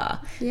fuck you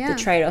are. The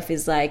trade-off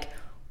is like,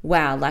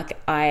 wow, like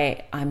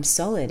I'm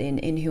solid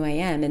in who I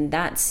am. And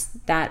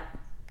that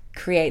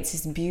creates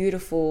this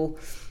beautiful,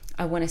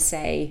 I want to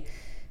say,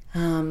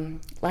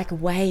 like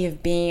way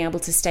of being able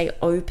to stay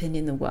open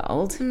in the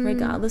world,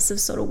 regardless of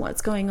sort of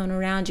what's going on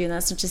around you. And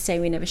that's not to say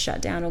we never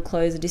shut down or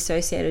close or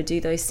dissociate or do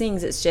those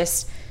things. It's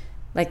just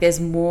like there's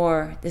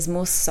more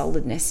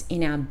solidness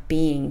in our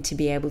being to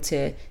be able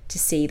to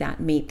see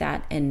that, meet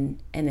that, and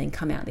then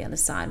come out the other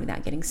side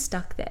without getting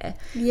stuck there.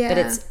 But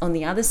it's on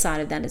the other side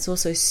of that, it's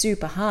also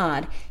super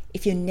hard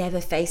if you're never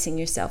facing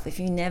yourself, if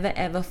you're never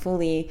ever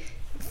fully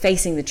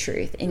facing the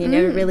truth, and you're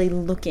never really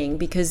looking,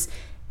 because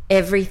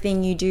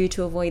everything you do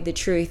to avoid the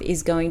truth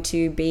is going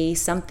to be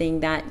something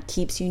that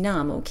keeps you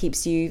numb or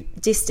keeps you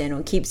distant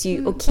or keeps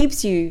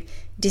you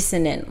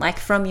dissonant, like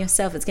from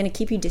yourself. It's going to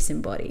keep you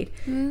disembodied.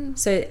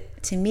 So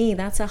to me,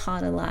 that's a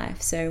harder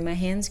life. So my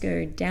hands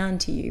go down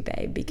to you,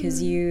 babe,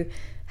 because you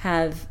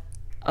have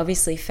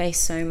obviously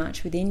faced so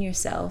much within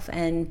yourself,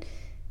 and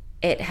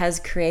it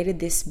has created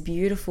this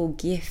beautiful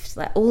gift.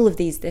 Like all of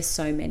these, there's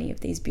so many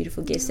of these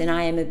beautiful gifts. And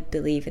I am a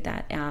believer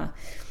that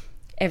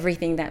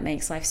everything that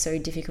makes life so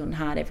difficult and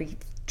hard, every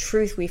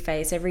truth we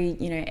face,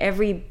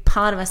 every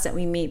part of us that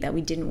we meet that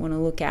we didn't want to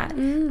look at,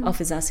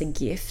 offers us a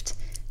gift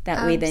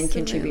that we then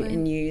contribute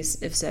and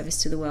use of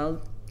service to the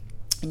world.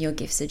 And your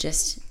gifts are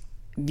just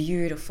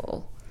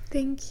beautiful.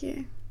 Thank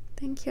you.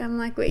 I'm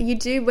like, what you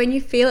do when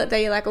you feel it though,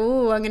 you're like,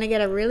 oh, I'm gonna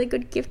get a really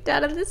good gift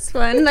out of this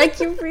one. Like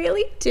you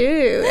really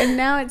do. And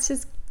now it's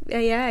just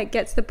it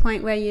gets to the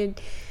point where I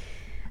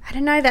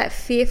don't know, that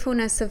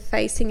fearfulness of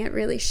facing it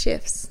really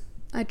shifts.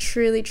 I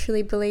truly,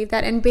 truly believe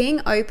that. And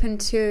being open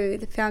to,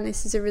 found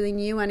this is a really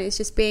new one, is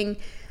just being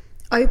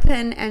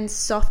open and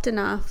soft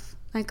enough.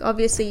 Like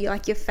obviously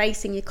like you're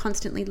facing, you're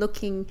constantly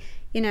looking,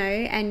 you know,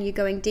 and you're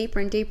going deeper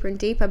and deeper and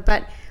deeper,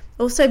 but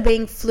also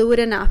being fluid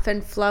enough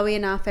and flowy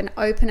enough and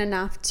open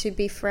enough to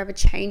be forever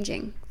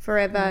changing,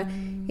 forever,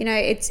 you know,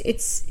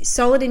 it's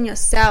solid in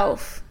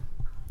yourself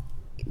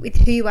with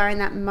who you are in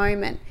that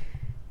moment,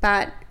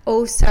 but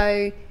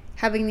also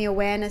having the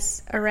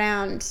awareness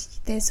around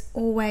there's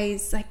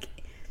always like,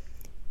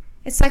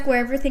 it's like we're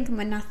everything and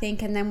we're nothing,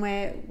 and then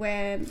we're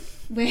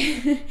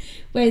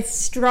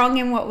strong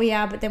in what we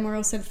are, but then we're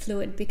also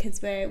fluid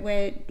because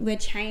we're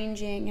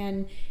changing.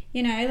 And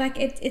you know, like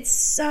it's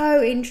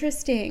so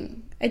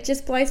interesting. It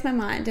just blows my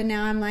mind. And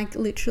now I'm like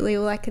literally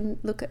all I can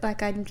look at,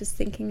 like I'm just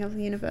thinking of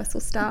universal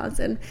stars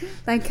and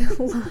like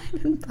light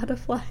and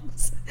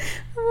butterflies.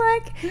 I'm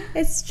like,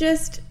 it's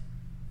just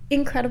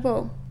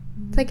incredible.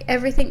 It's like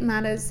everything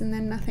matters and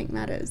then nothing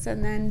matters,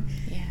 and then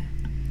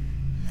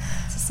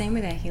it's the same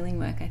with our healing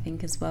work, I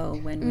think, as well.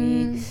 When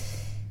we,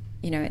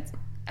 you know,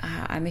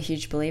 I'm a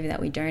huge believer that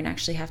we don't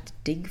actually have to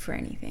dig for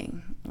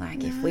anything.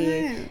 Like if we,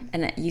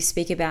 and you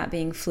speak about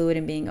being fluid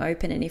and being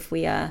open, and if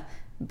we are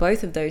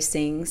both of those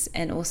things,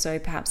 and also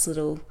perhaps a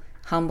little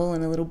humble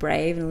and a little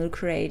brave and a little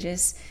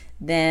courageous,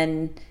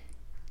 then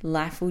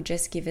life will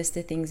just give us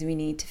the things we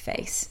need to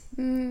face.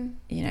 You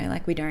know,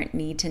 like we don't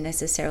need to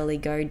necessarily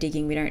go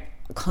digging. We don't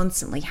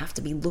constantly have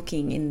to be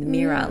looking in the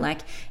mirror.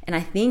 Like, and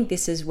I think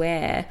this is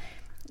where,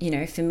 you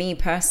know, for me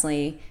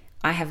personally,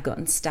 I have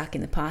gotten stuck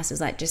in the past,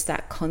 is like just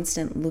that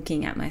constant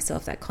looking at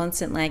myself, that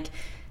constant like,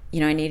 you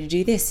know, I need to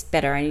do this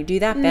better, I need to do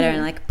that better,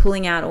 and like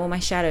pulling out all my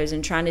shadows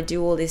and trying to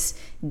do all this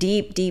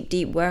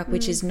deep work,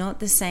 which is not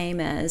the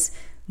same as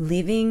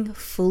living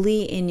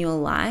fully in your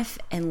life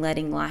and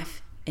letting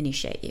life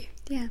initiate you.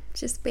 Yeah,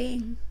 just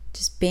being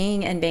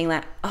and being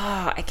like,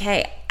 oh,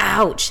 okay,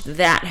 ouch,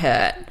 that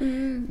hurt.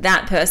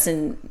 That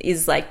person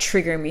is like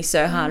triggering me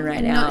so hard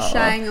right now. Not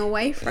shying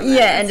away from it.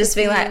 Yeah, and just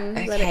being like,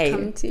 okay, let it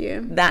come to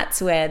you. That's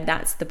the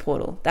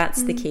that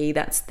the key,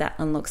 that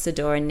unlocks the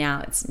door, and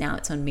now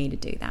it's on me to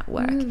do that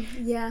work.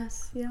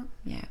 Yes, yeah.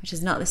 Yeah, which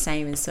is not the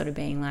same as sort of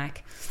being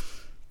like,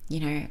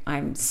 you know,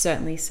 I'm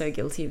certainly so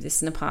guilty of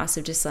this in the past,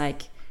 of just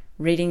like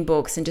reading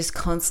books and just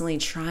constantly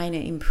trying to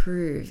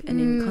improve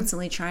and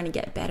constantly trying to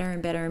get better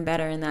and better and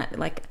better, and that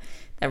like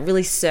that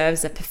really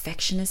serves a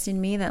perfectionist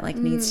in me that like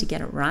needs to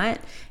get it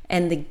right.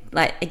 And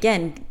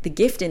the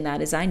gift in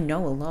that is I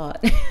know a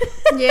lot.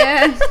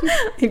 Yeah.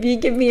 If you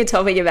give me a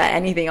topic about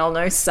anything, I'll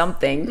know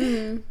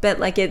something. But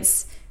like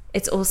it's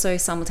also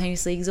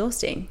simultaneously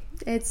exhausting.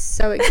 It's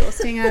so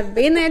exhausting. I've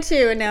been there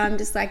too, and now I'm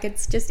just like,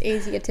 it's just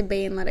easier to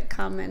be and let it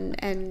come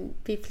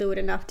and be fluid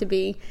enough to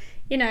be,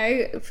 you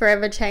know,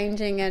 forever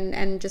changing,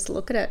 and just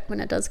look at it when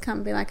it does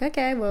come, be like,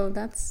 okay, well,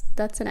 that's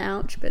an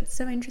ouch, but it's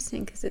so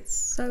interesting because it's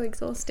so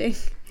exhausting.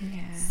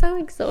 Yeah. So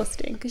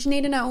exhausting because you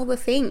need to know all the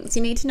things.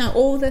 You need to know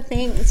all the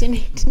things. You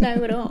need to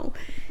know it all.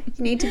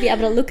 You need to be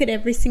able to look at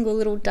every single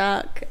little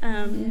dark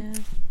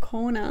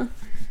corner.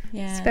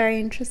 Yeah. It's very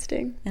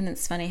interesting. And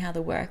it's funny how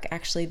the work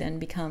actually then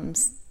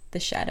becomes the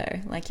shadow,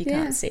 like you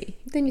can't see.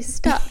 Then you're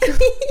stuck.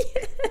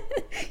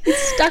 You're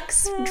stuck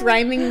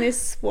draining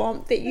this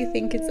swamp that you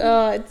think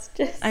it's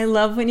just... I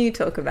love when you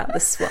talk about the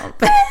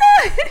swamp.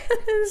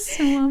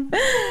 Swamp.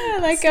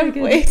 Like so a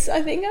voice.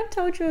 I think I've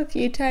told you a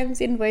few times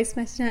in voice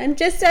message. I'm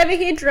just over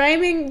here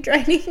draining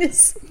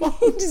this swamp.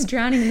 Just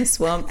drowning in the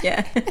swamp,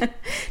 yeah.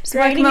 Just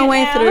working my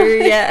way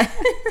through, yeah.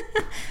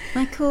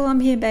 Like, cool, I'm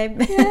here,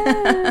 babe.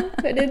 Yeah.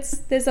 But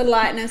there's a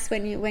lightness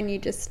when you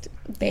just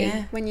be,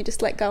 when you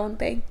just let go and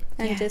be,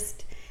 and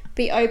just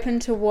be open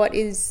to what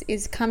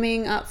is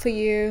coming up for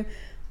you,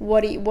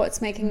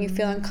 what's making you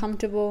feel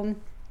uncomfortable.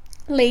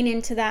 Lean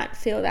into that,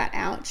 feel that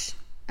ouch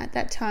at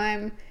that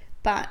time,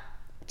 but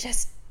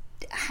just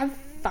have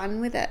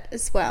fun with it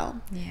as well.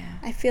 Yeah.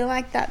 I feel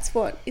like that's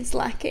what is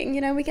lacking.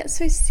 You know, we get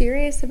so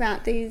serious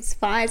about these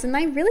fires and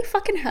they really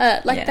fucking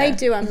hurt. Like they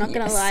do, I'm not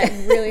going to lie.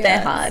 It really They're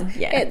hurts. hard.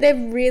 Yeah. They're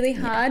really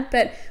hard.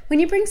 But when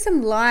you bring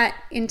some light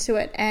into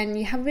it and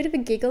you have a bit of a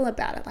giggle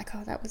about it, like,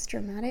 oh, that was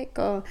dramatic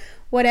or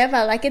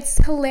whatever, like it's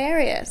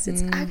hilarious.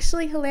 It's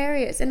actually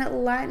hilarious and it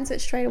lightens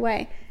it straight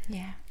away.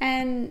 Yeah.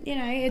 And, you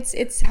know,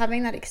 it's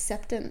having that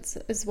acceptance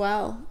as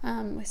well.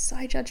 We're so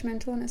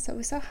judgmental on ourselves.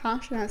 We're so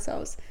harsh on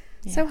ourselves.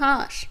 Yeah. So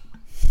harsh.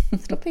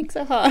 Stop being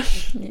so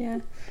harsh. Yeah.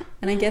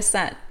 And I guess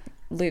that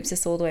loops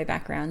us all the way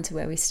back around to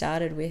where we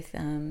started with,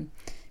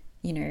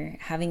 you know,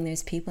 having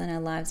those people in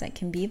our lives that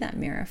can be that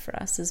mirror for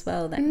us as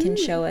well, that can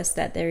show us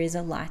that there is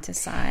a lighter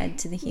side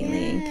to the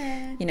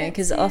healing, you know,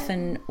 because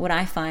often what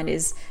I find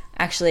is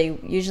actually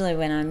usually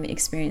when I'm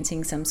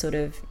experiencing some sort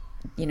of,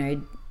 you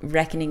know,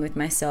 reckoning with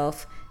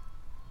myself,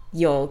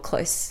 you're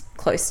close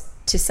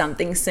to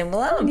something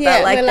similar, but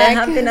there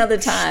have been other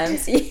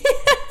times.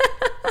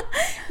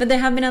 But there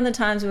have been other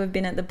times where we've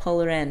been at the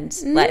polar end,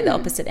 like the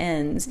opposite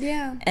ends.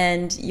 Yeah.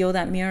 And you're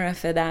that mirror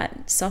for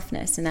that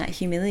softness and that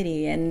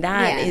humility. And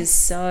that is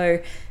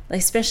so, like,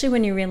 especially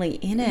when you're really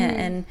in it.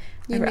 And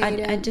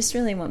I just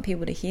really want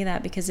people to hear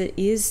that, because it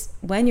is,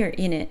 when you're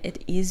in it,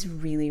 it is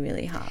really,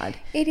 really hard.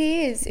 It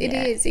is. It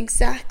is.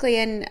 Exactly.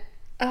 And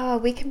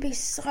we can be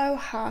so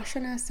harsh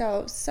on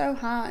ourselves, so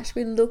harsh.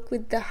 We look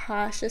with the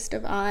harshest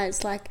of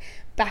eyes, like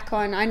back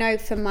on, I know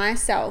for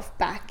myself,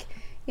 back,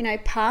 you know,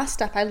 past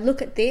stuff, I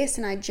look at this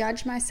and I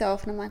judge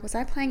myself and I'm like, was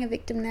I playing a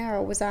victim there,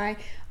 or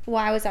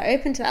why was I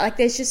open to that? Like,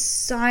 there's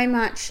just so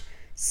much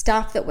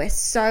stuff that we're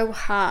so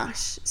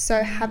harsh.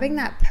 So having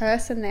that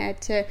person there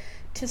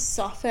to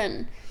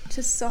soften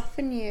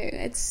you,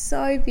 it's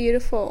so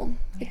beautiful.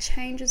 It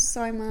changes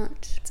so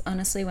much. It's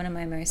honestly one of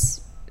my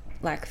most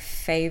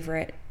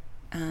favorite,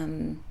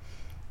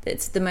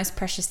 it's the most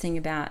precious thing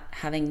about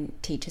having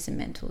teachers and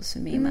mentors for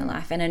me in my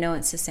life. And I know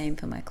it's the same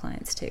for my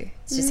clients too.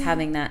 It's just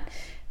having that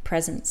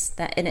presence,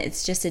 and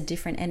it's just a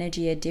different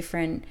energy,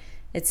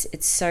 it's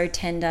so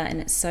tender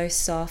and it's so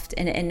soft,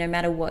 and no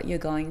matter what you're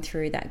going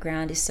through, that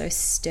ground is so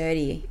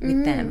sturdy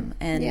with them.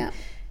 And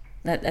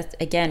that's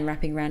again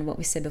wrapping around what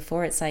we said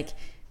before. It's like,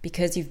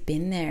 because you've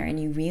been there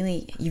and you've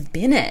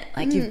been it,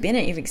 like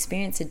you've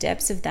experienced the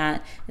depths of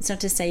that. It's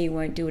not to say you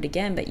won't do it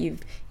again, but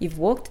you've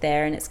walked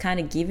there, and it's kind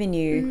of given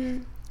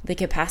you the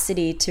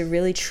capacity to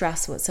really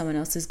trust what someone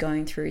else is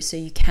going through, so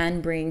you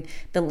can bring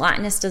the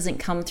lightness. Doesn't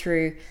come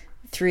through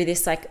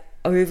this like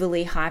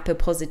overly hyper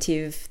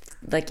positive,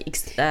 like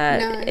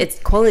it's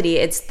quality,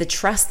 it's the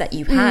trust that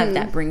you have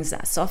that brings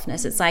that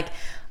softness. It's like,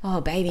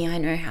 oh baby, I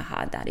know how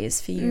hard that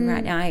is for you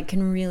right now. I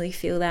can really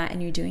feel that,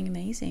 and you're doing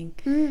amazing.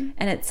 And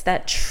it's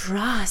that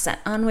trust, that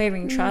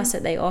unwavering trust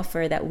that they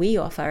offer, that we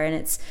offer, and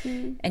it's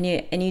and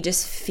you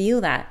just feel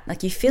that,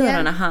 like you feel it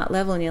on a heart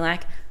level, and you're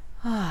like,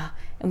 oh,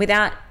 and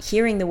without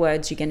hearing the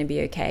words, you're going to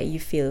be okay. You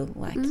feel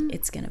like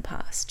it's going to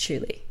pass,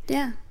 truly.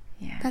 Yeah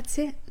That's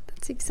it.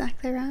 That's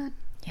exactly right.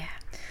 Yeah.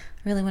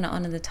 I really want to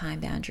honor the time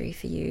boundary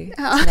for you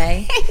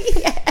today.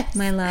 Yes.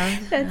 My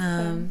love.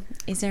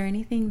 Is there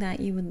anything that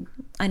you would...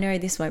 I know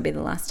this won't be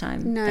the last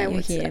time that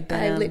you're here. But,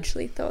 I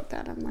literally thought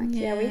that. I'm like,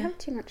 we have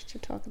too much to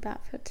talk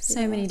about for today.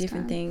 So many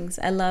different things.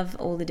 I love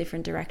all the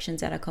different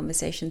directions that our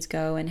conversations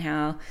go, and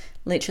how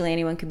literally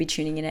anyone could be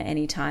tuning in at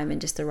any time, and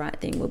just the right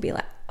thing will be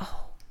like, oh,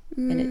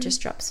 and it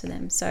just drops for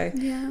them. So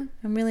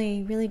I'm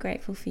really, really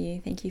grateful for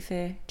you. Thank you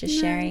for just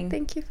sharing.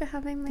 Thank you for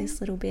having me. This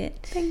little bit.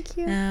 Thank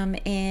you.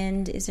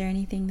 And is there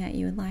anything that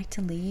you would like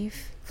to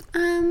leave?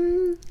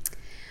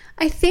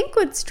 I think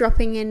what's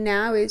dropping in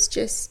now is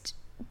just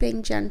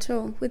being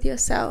gentle with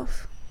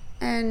yourself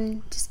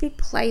and just be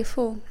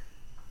playful.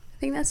 I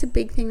think that's a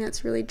big thing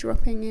that's really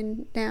dropping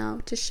in now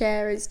to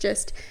share, is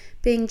just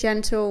being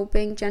gentle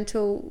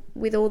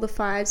with all the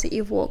fires that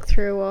you've walked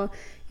through, or,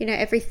 you know,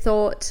 every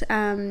thought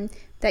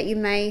that you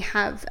may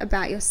have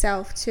about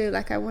yourself too.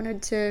 Like,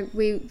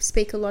 we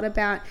speak a lot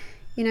about,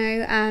 you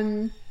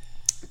know,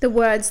 the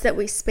words that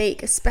we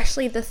speak,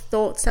 especially the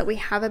thoughts that we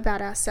have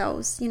about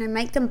ourselves, you know,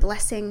 make them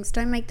blessings,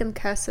 don't make them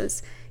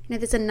curses. You know,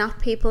 there's enough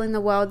people in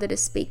the world that are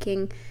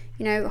speaking,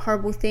 you know,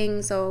 horrible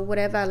things or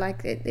whatever.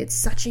 Like it's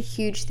such a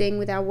huge thing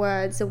with our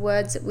words, the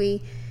words that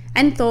we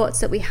and thoughts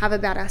that we have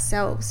about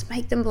ourselves.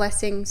 Make them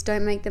blessings,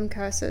 don't make them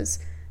curses.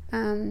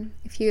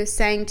 If you're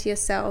saying to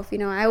yourself, you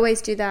know, I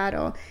always do that,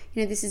 or,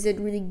 you know, this is a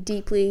really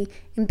deeply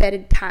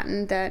embedded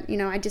pattern that, you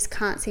know, I just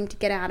can't seem to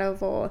get out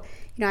of, or,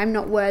 you know, I'm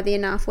not worthy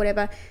enough,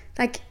 whatever.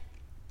 Like,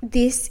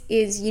 this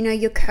is, you know,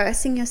 you're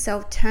cursing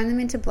yourself. Turn them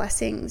into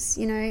blessings,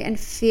 you know, and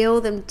feel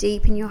them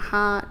deep in your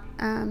heart.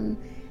 And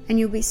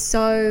you'll be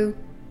so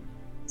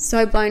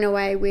blown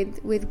away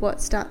with what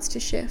starts to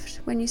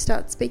shift when you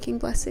start speaking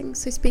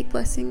blessings. So speak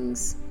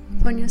blessings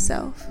upon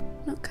yourself,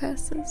 not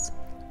curses.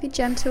 Be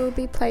gentle,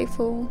 be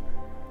playful.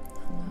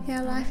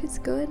 Yeah, life is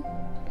good.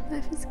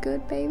 Life is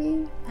good,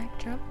 baby. Mic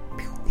drop.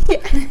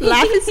 Yeah,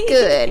 life is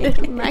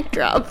good. Mic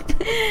drop.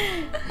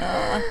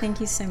 Oh,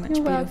 thank you so much.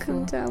 You're beautiful.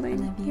 welcome, darling.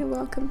 I love you. You're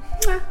welcome.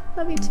 Mwah.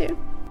 Love you too.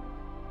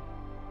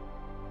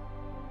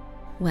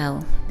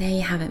 Well, there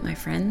you have it, my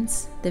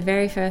friends. The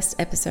very first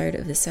episode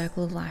of the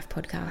Circle of Life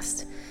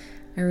podcast.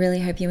 I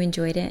really hope you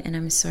enjoyed it, and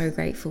I'm so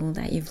grateful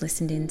that you've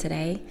listened in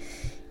today.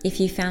 If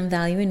you found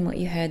value in what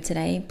you heard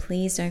today,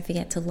 please don't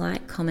forget to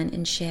like, comment,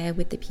 and share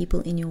with the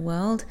people in your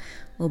world.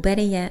 Or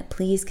better yet,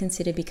 please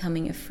consider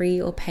becoming a free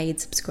or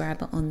paid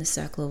subscriber on the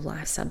Circle of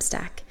Life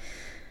Substack.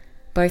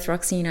 Both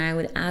Roxy and I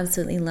would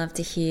absolutely love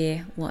to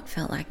hear what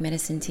felt like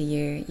medicine to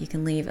you. You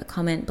can leave a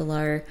comment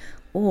below,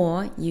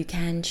 or you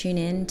can tune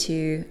in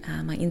to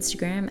my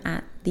Instagram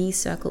at The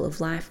Circle of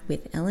Life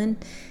with Ellen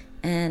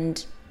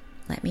and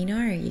let me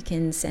know. You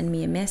can send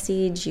me a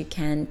message, you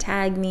can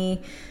tag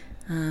me.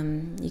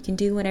 You can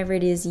do whatever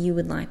it is you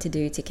would like to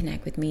do to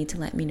connect with me, to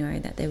let me know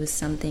that there was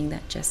something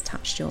that just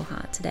touched your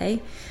heart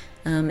today.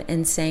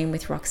 And same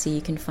with Roxy.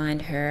 You can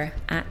find her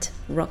at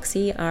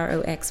Roxy,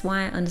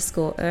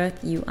 ROXY_Earth,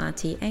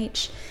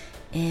 URTH.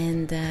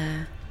 And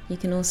you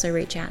can also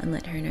reach out and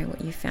let her know what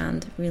you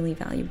found really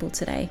valuable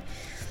today.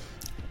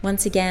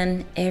 Once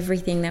again,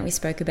 everything that we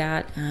spoke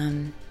about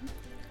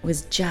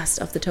was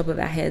just off the top of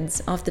our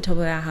heads, off the top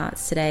of our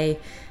hearts today.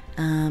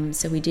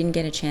 So we didn't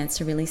get a chance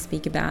to really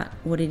speak about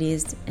what it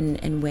is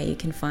and where you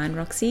can find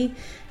Roxy.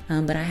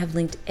 But I have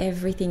linked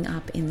everything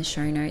up in the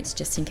show notes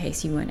just in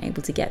case you weren't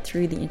able to get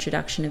through the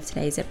introduction of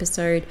today's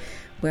episode,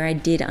 where I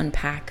did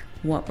unpack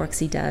what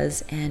Roxy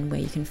does and where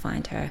you can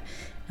find her.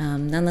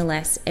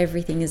 Nonetheless,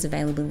 everything is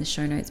available in the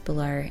show notes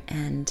below,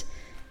 and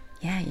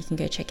yeah, you can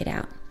go check it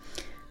out.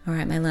 All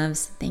right, my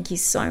loves, thank you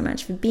so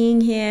much for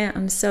being here.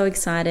 I'm so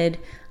excited.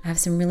 I have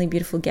some really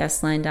beautiful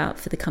guests lined up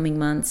for the coming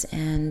months,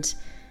 and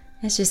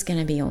it's just going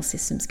to be all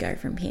systems go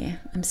from here.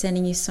 I'm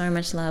sending you so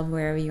much love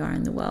wherever you are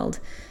in the world.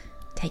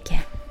 Take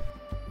care.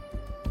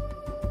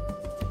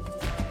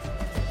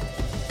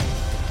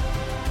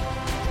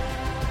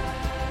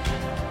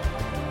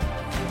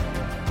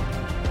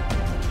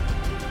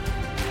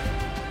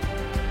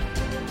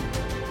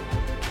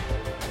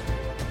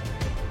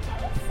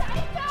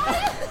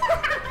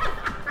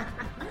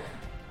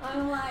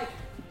 I'm like,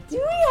 do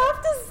we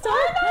have to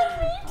start?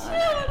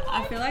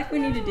 I feel like we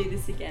need to do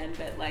this again,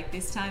 but like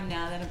this time,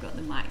 now that I've got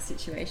the mic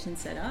situation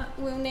set up,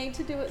 we'll need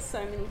to do it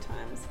so many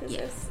times because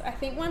yes. I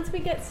think once we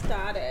get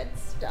started,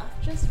 stuff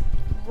just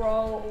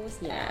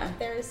rolls out.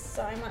 There is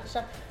so much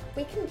stuff.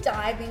 We can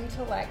dive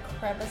into like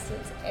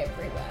crevices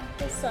everywhere.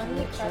 There's so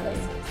many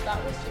crevices.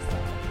 That was just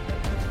like